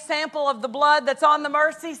DNA sample of the blood that's on the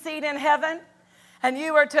mercy seat in heaven, and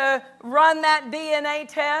you were to run that DNA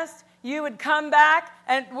test, you would come back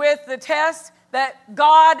and with the test that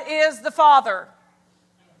God is the Father.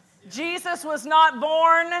 Jesus was not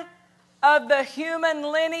born of the human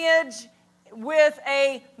lineage with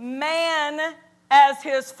a man as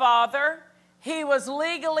his father. He was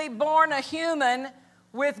legally born a human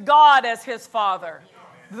with God as his father.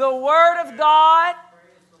 The Word of God,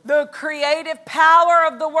 the creative power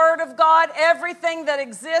of the Word of God, everything that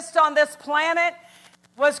exists on this planet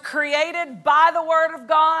was created by the Word of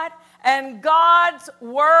God, and God's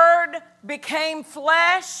Word became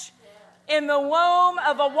flesh in the womb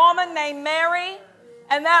of a woman named Mary,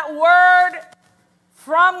 and that Word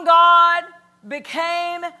from God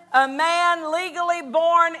became a man legally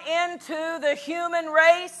born into the human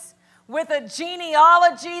race with a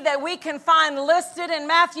genealogy that we can find listed in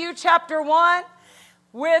Matthew chapter 1,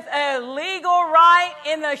 with a legal right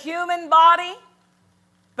in the human body.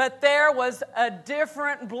 But there was a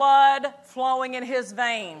different blood flowing in his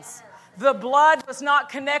veins. The blood was not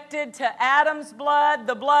connected to Adam's blood.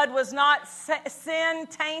 The blood was not sin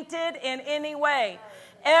tainted in any way.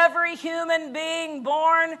 Every human being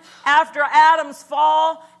born after Adam's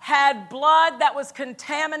fall had blood that was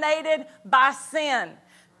contaminated by sin.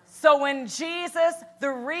 So when Jesus,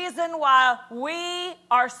 the reason why we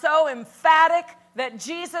are so emphatic that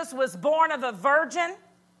Jesus was born of a virgin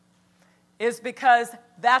is because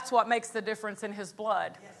that's what makes the difference in his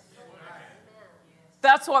blood.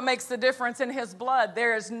 That's what makes the difference in his blood.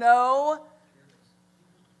 There's no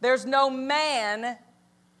man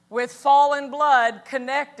with fallen blood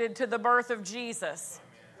connected to the birth of Jesus.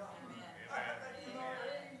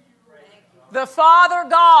 The Father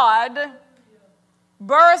God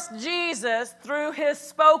birthed Jesus through his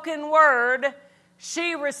spoken word.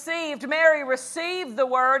 Mary received the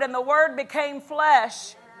word, and the word became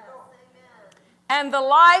flesh. And the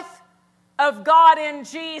life of God in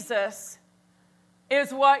Jesus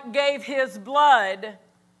is what gave his blood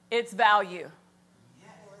its value.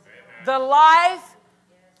 The life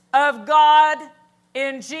of God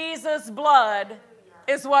in Jesus' blood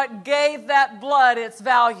is what gave that blood its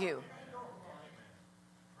value.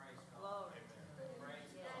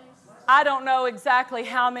 I don't know exactly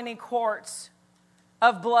how many quarts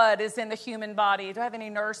of blood is in the human body. Do I have any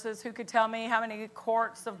nurses who could tell me how many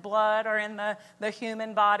quarts of blood are in the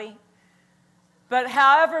human body? But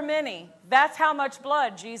however many, that's how much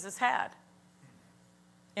blood Jesus had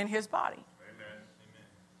in his body. Amen.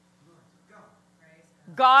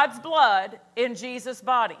 God's blood in Jesus'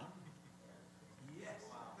 body.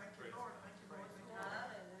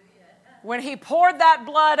 When he poured that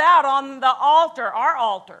blood out on the altar, our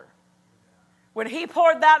altar, when he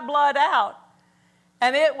poured that blood out,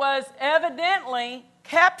 and it was evidently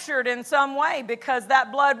captured in some way, because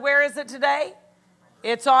that blood, where is it today?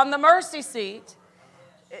 It's on the mercy seat.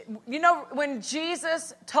 You know, when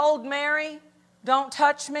Jesus told Mary, "Don't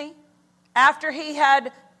touch me," after he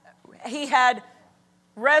had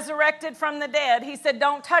resurrected from the dead, he said,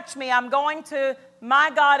 "Don't touch me. I'm going to my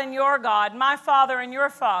God and your God, my Father and your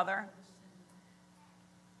Father."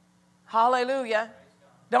 Hallelujah.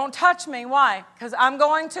 Don't touch me. Why? Because I'm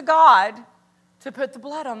going to God to put the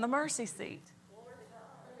blood on the mercy seat.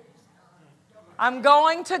 I'm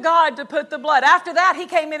going to God to put the blood. After that, he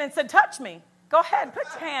came in and said, "Touch me. Go ahead, put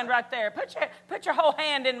your hand right there. Put your whole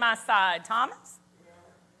hand in my side, Thomas."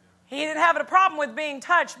 He didn't have a problem with being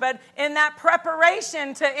touched, but in that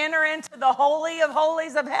preparation to enter into the Holy of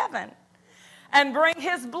Holies of heaven and bring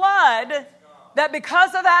his blood, that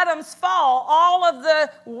because of Adam's fall, all of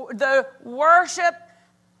the worship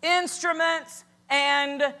instruments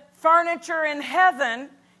and furniture in heaven,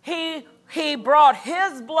 he brought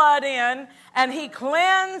his blood in, and he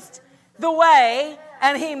cleansed the way,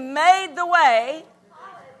 and he made the way.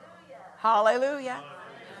 Hallelujah.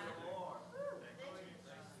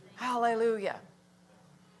 Hallelujah.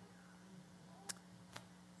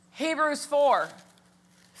 Hebrews 4,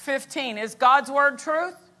 15. Is God's word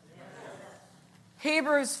truth? Yes.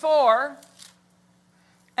 Hebrews 4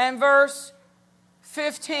 and verse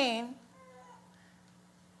 15.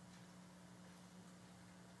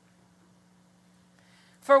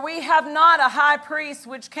 For we have not a high priest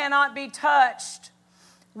which cannot be touched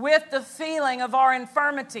with the feeling of our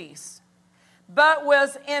infirmities, but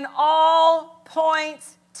was in all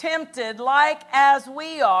points tempted like as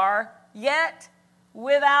we are, yet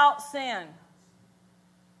without sin.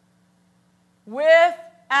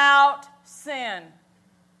 Without sin.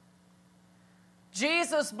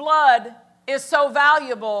 Jesus' blood is so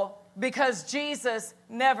valuable because Jesus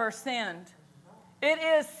never sinned. It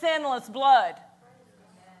is sinless blood.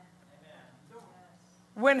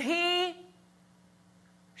 When he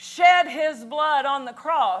shed his blood on the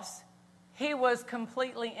cross, he was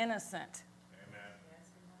completely innocent. Amen.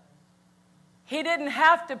 He didn't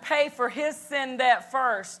have to pay for his sin debt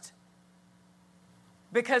first,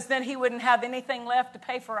 because then he wouldn't have anything left to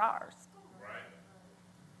pay for ours. Right.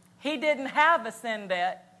 He didn't have a sin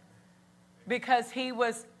debt because he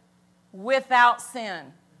was without sin.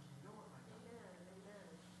 Amen.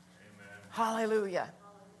 Hallelujah.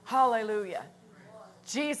 Hallelujah.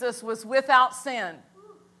 Jesus was without sin.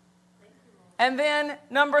 And then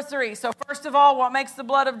number 3. So first of all, what makes the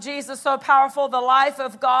blood of Jesus so powerful? The life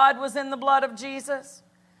of God was in the blood of Jesus.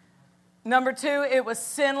 Number 2, it was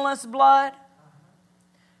sinless blood.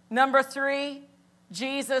 Number 3,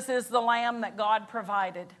 Jesus is the lamb that God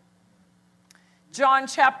provided. John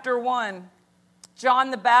chapter 1,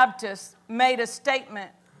 John the Baptist made a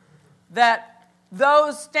statement that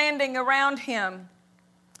those standing around him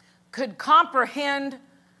could comprehend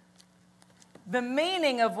the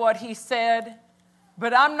meaning of what he said,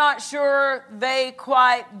 but I'm not sure they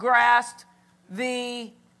quite grasped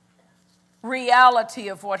the reality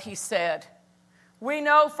of what he said. We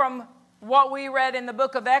know from what we read in the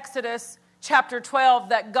book of Exodus, chapter 12,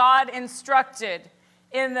 that God instructed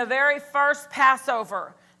in the very first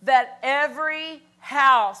Passover that every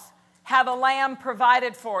house have a lamb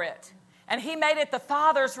provided for it. And he made it the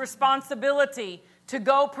father's responsibility to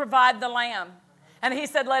go provide the lamb. And he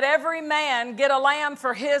said, let every man get a lamb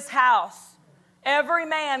for his house. Every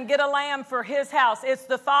man get a lamb for his house. It's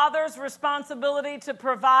the father's responsibility to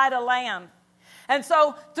provide a lamb. And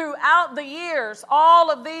so throughout the years,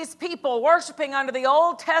 all of these people worshiping under the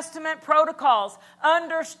Old Testament protocols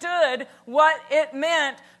understood what it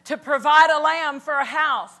meant to provide a lamb for a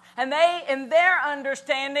house. And they, in their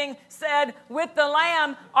understanding, said, with the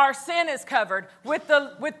lamb, our sin is covered. With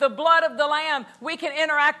the blood of the lamb, we can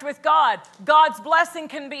interact with God. God's blessing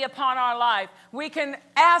can be upon our life. We can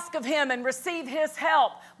ask of him and receive his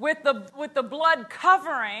help. With the blood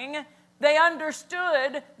covering, they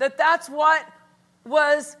understood that that's what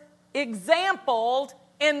was exampled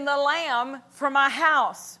in the lamb for my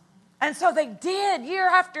house. And so they did, year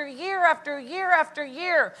after year after year after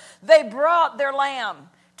year. They brought their lamb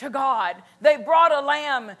to God. They brought a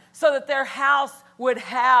lamb so that their house would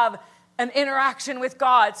have an interaction with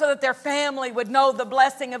God, so that their family would know the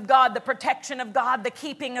blessing of God, the protection of God, the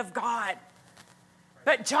keeping of God.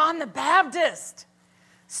 But John the Baptist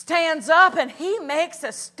stands up and he makes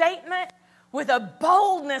a statement with a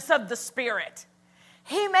boldness of the Spirit.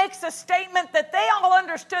 He makes a statement that they all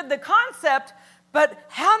understood the concept, but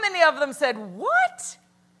how many of them said, what?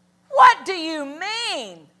 What do you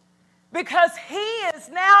mean? Because he is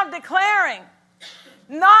now declaring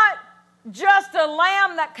not just a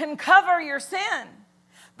lamb that can cover your sin,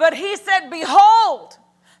 but he said, behold,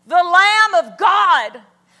 the Lamb of God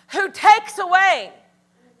who takes away.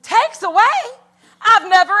 I've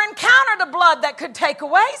never encountered a blood that could take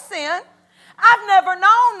away sin. I've never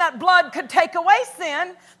known that blood could take away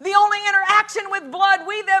sin. The only interaction with blood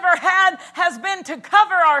we've ever had has been to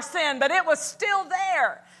cover our sin, but it was still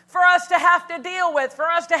there for us to have to deal with,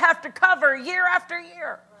 for us to have to cover year after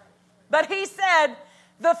year. But he said,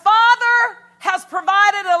 the Father has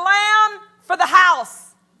provided a lamb for the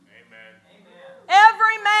house. Amen.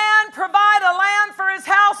 Every man provide a lamb for his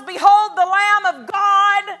house. Behold, the Lamb of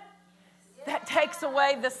God that takes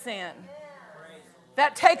away the sin.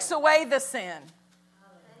 That takes away the sin.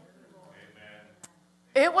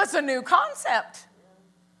 It was a new concept.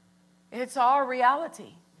 It's our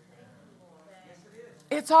reality.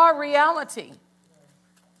 It's our reality.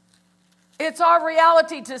 It's our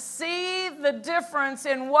reality to see the difference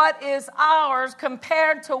in what is ours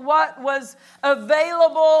compared to what was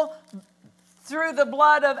available through the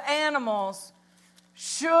blood of animals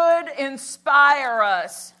should inspire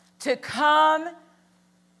us to come,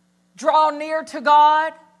 draw near to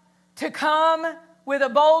God, to come with a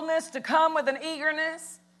boldness, to come with an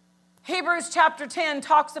eagerness. Hebrews chapter 10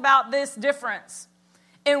 talks about this difference.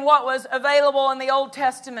 in what was available in the Old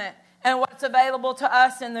Testament and what's available to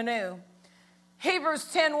us in the New. Hebrews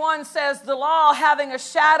 10:1 says, the law having a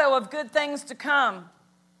shadow of good things to come,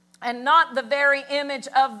 and not the very image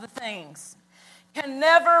of the things, can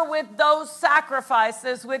never with those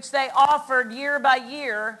sacrifices which they offered year by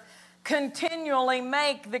year continually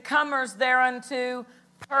make the comers thereunto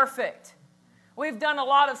perfect. We've done a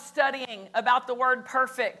lot of studying about the word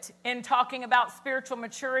perfect in talking about spiritual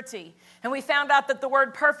maturity. And we found out that the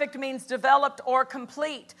word perfect means developed or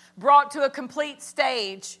complete, brought to a complete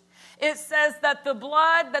stage. It says that the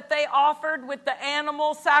blood that they offered with the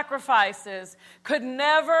animal sacrifices could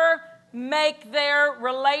never make their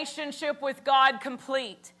relationship with God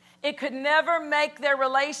complete. It could never make their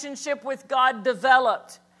relationship with God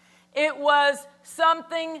developed. It was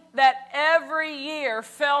something that every year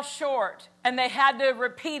fell short, and they had to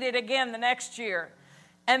repeat it again the next year.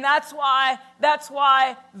 And that's why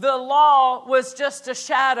the law was just a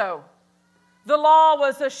shadow. The law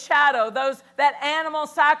was a shadow. That animal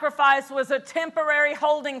sacrifice was a temporary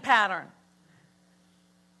holding pattern.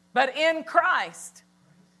 But in Christ,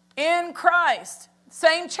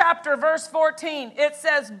 same chapter, verse 14, it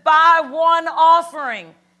says, by one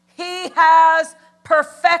offering, he has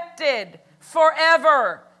perfected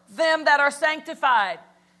forever them that are sanctified.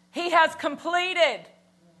 He has completed.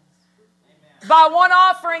 By one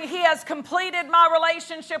offering, he has completed my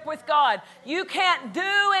relationship with God. You can't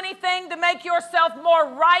do anything to make yourself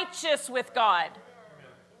more righteous with God.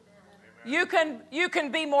 You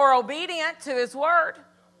can be more obedient to his word.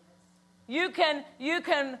 You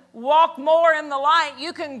can walk more in the light.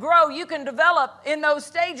 You can grow. You can develop in those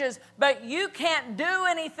stages. But you can't do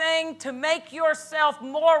anything to make yourself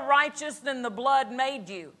more righteous than the blood made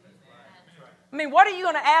you. I mean, what are you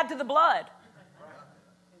going to add to the blood?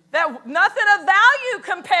 Nothing of value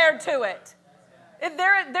compared to it.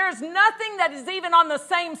 There's nothing that is even on the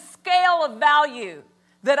same scale of value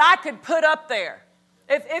that I could put up there.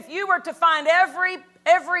 If you were to find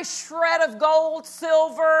every shred of gold,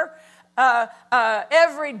 silver,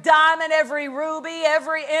 every diamond, every ruby,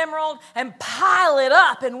 every emerald, and pile it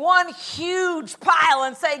up in one huge pile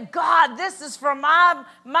and say, God, this is for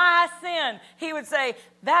my sin, he would say,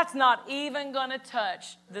 that's not even going to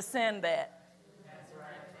touch the sin debt.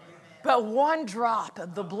 But one drop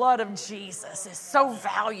of the blood of Jesus is so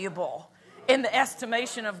valuable in the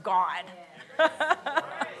estimation of God.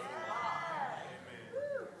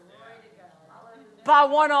 By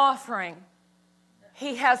one offering,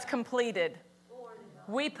 he has completed.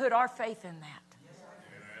 We put our faith in that.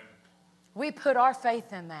 We put our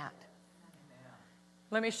faith in that.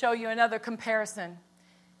 Let me show you another comparison.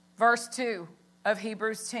 Verse 2 of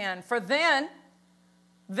Hebrews 10. For then,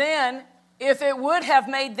 if it would have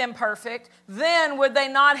made them perfect, then would they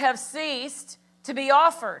not have ceased to be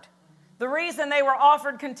offered. The reason they were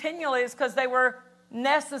offered continually is because they were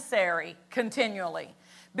necessary continually.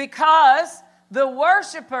 Because the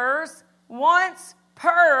worshipers, once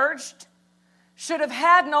purged, should have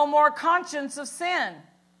had no more conscience of sin.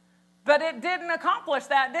 But it didn't accomplish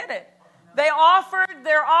that, did it? They offered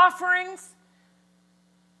their offerings,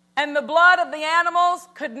 and the blood of the animals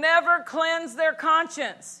could never cleanse their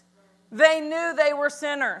conscience. They knew they were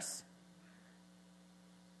sinners.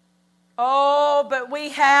 Oh, but we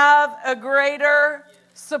have a greater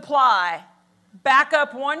supply. Back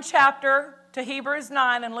up one chapter to Hebrews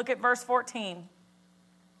 9 and look at verse 14.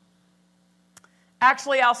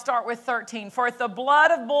 Actually, I'll start with 13. For if the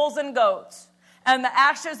blood of bulls and goats and the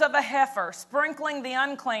ashes of a heifer, sprinkling the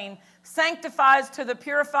unclean, sanctifies to the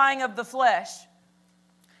purifying of the flesh,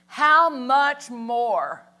 how much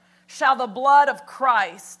more shall the blood of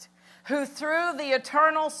Christ, who through the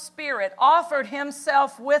eternal Spirit offered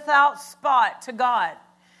himself without spot to God,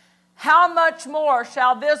 how much more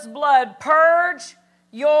shall this blood purge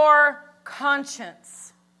your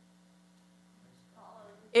conscience?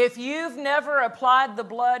 If you've never applied the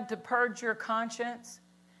blood to purge your conscience,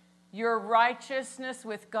 your righteousness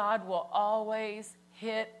with God will always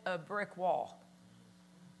hit a brick wall.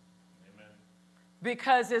 Amen.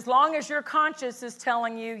 Because as long as your conscience is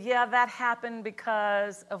telling you, yeah, that happened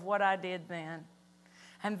because of what I did then.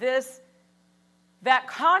 And that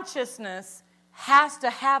consciousness has to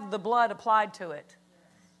have the blood applied to it.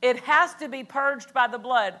 It has to be purged by the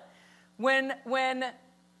blood. When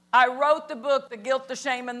I wrote the book, The Guilt, the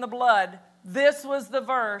Shame, and the Blood, this was the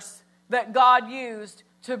verse that God used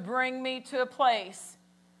to bring me to a place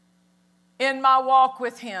in my walk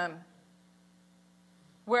with him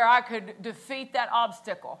where I could defeat that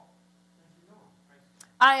obstacle.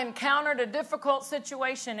 I encountered a difficult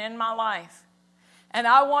situation in my life, and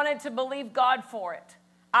I wanted to believe God for it.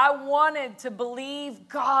 I wanted to believe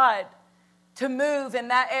God to move in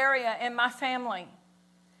that area in my family.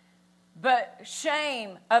 But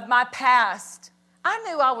shame of my past. I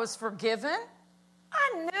knew I was forgiven.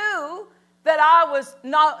 I knew that I was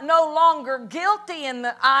no longer guilty in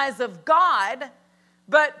the eyes of God,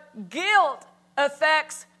 but guilt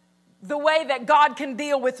affects the way that God can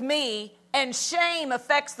deal with me, and shame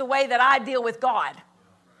affects the way that I deal with God.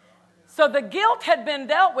 So the guilt had been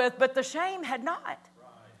dealt with, but the shame had not.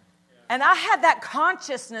 And I had that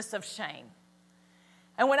consciousness of shame.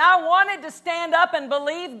 And when I wanted to stand up and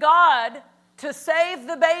believe God to save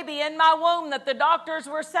the baby in my womb that the doctors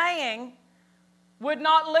were saying would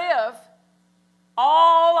not live,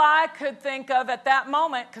 all I could think of at that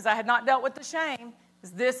moment, because I had not dealt with the shame,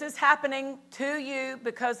 is this is happening to you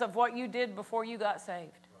because of what you did before you got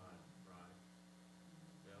saved.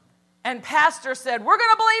 And pastor said, we're going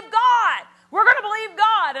to believe God. We're going to believe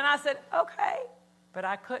God. And I said, okay. But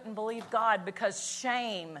I couldn't believe God because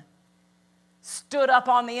shame stood up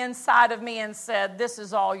on the inside of me and said, this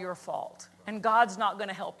is all your fault. And God's not going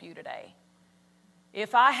to help you today.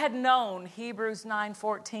 If I had known Hebrews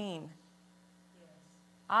 9:14,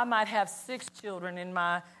 I might have 6 children in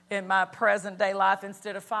my present day life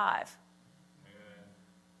instead of 5.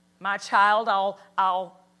 My child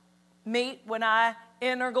I'll meet when I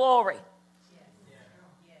enter glory.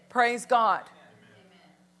 Praise God.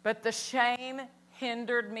 But the shame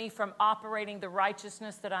hindered me from operating the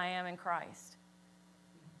righteousness that I am in Christ.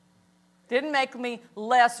 Didn't make me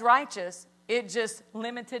less righteous. It just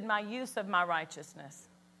limited my use of my righteousness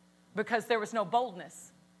because there was no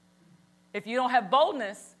boldness. If you don't have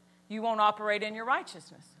boldness, you won't operate in your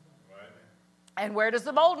righteousness. And where does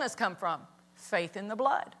the boldness come from? Faith in the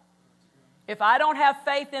blood. If I don't have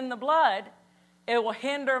faith in the blood, it will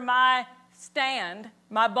hinder my stand,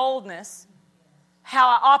 my boldness, how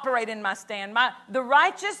I operate in my stand. The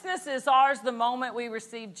righteousness is ours the moment we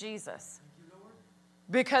receive Jesus.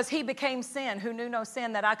 Because he became sin, who knew no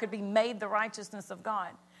sin, that I could be made the righteousness of God.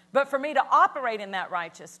 But for me to operate in that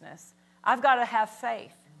righteousness, I've got to have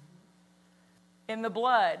faith in the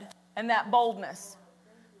blood and that boldness.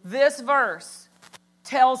 This verse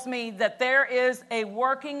tells me that there is a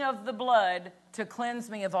working of the blood to cleanse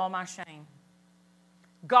me of all my shame.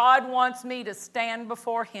 God wants me to stand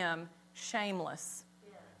before him shameless.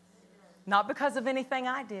 Not because of anything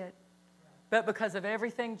I did, but because of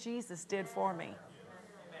everything Jesus did for me.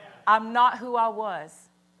 I'm not who I was.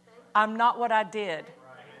 I'm not what I did.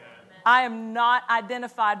 I am not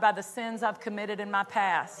identified by the sins I've committed in my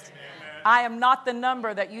past. I am not the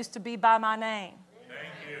number that used to be by my name.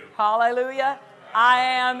 Hallelujah. I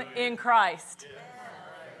am in Christ.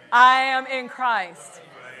 I am in Christ.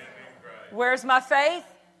 Where's my faith?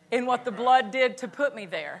 In what the blood did to put me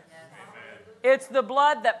there. It's the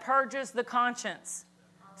blood that purges the conscience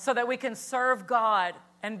so that we can serve God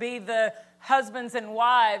and be the husbands and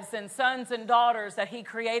wives and sons and daughters that he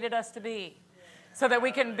created us to be. So that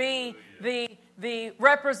we can be the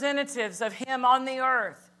representatives of him on the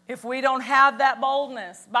earth. If we don't have that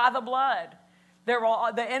boldness by the blood,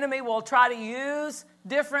 the enemy will try to use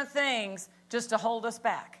different things just to hold us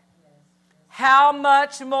back. How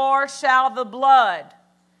much more shall the blood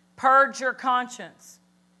purge your conscience?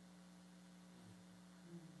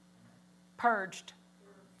 Purged.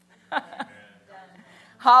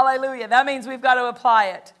 Hallelujah. That means we've got to apply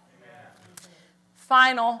it.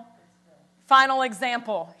 Final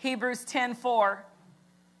example. Hebrews 10:4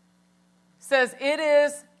 says, it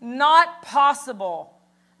is not possible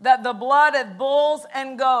that the blood of bulls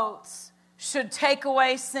and goats should take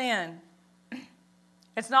away sin.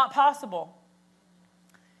 It's not possible.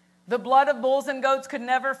 The blood of bulls and goats could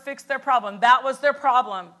never fix their problem. That was their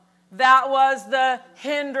problem. That was the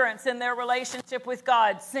hindrance in their relationship with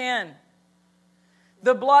God, sin.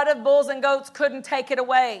 The blood of bulls and goats couldn't take it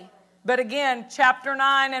away. But again, chapter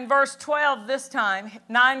 9 and verse 12 this time,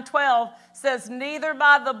 9:12 says, neither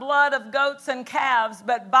by the blood of goats and calves,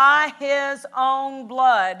 but by his own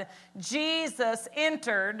blood, Jesus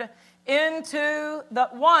entered into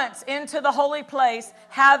the holy place,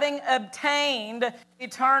 having obtained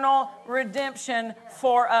eternal redemption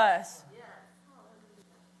for us.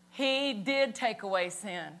 He did take away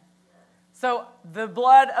sin. So the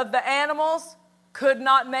blood of the animals could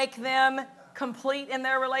not make them complete in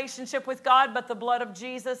their relationship with God, but the blood of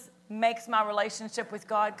Jesus makes my relationship with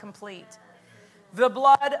God complete. The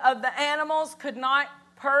blood of the animals could not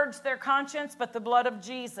purge their conscience, but the blood of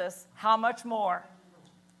Jesus, how much more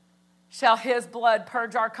shall his blood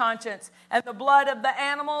purge our conscience? And the blood of the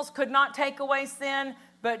animals could not take away sin,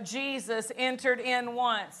 but Jesus entered in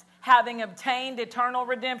once, having obtained eternal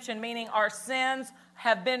redemption, meaning our sins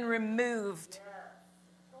have been removed.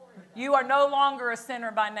 You are no longer a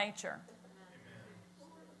sinner by nature.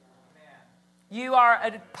 You are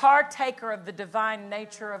a partaker of the divine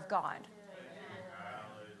nature of God.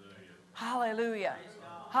 Hallelujah.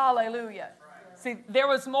 Hallelujah. See, there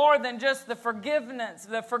was more than just the forgiveness,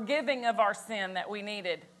 the forgiving of our sin that we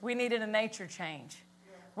needed. We needed a nature change.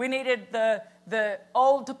 We needed the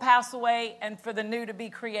old to pass away and for the new to be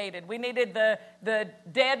created. We needed the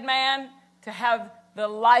dead man to have the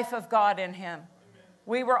life of God in him.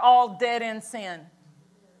 We were all dead in sin.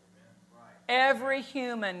 Every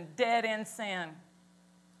human dead in sin.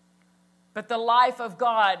 But the life of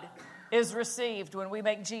God is received when we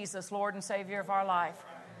make Jesus Lord and Savior of our life.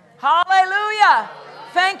 Hallelujah!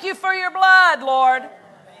 Thank you for your blood, Lord.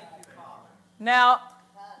 Now,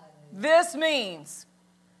 this means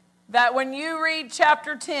that when you read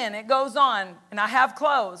chapter 10, it goes on, and I have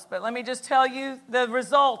closed, but let me just tell you the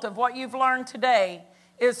result of what you've learned today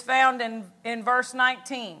is found in verse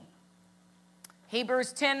 19.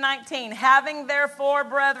 Hebrews 10:19, having therefore,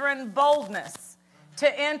 brethren, boldness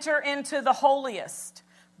to enter into the holiest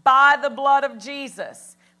by the blood of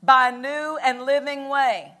Jesus, by a new and living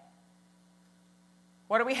way.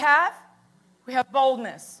 What do we have? We have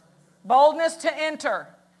boldness. Boldness to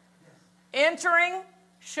enter. Entering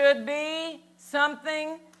should be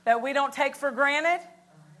something that we don't take for granted,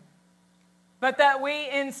 but that we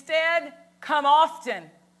instead come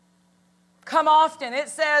often. Come often. It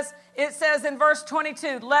says in verse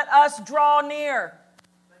 22, let us draw near.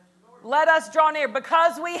 Let us draw near.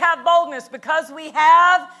 Because we have boldness, because we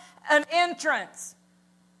have an entrance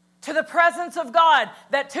to the presence of God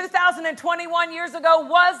that 2021 years ago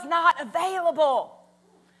was not available.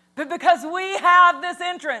 But because we have this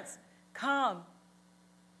entrance, come,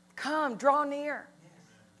 draw near.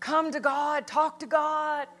 Come to God, talk to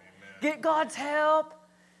God, get God's help.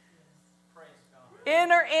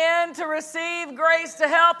 Enter in to receive grace to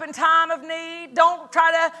help in time of need. Don't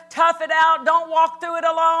try to tough it out. Don't walk through it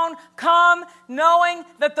alone. Come knowing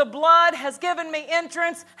that the blood has given me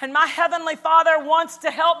entrance and my Heavenly Father wants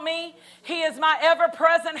to help me. He is my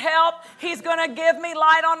ever-present help. He's going to give me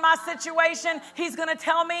light on my situation. He's going to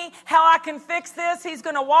tell me how I can fix this. He's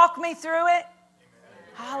going to walk me through it.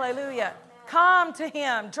 Hallelujah. Come to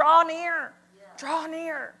Him. Draw near. Draw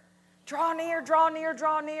near. Draw near, draw near,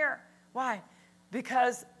 draw near. Why?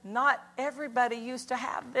 Because not everybody used to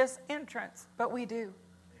have this entrance, but we do.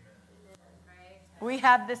 We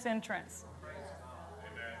have this entrance.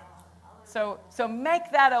 So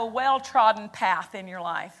make that a well-trodden path in your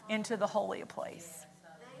life into the holy place,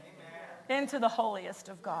 into the holiest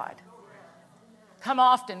of God. Come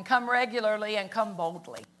often, come regularly, and come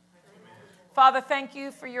boldly. Father, thank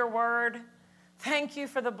you for your word. Thank you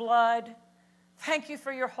for the blood. Thank you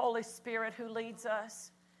for your Holy Spirit who leads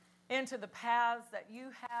us into the paths that you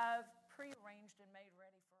have prearranged.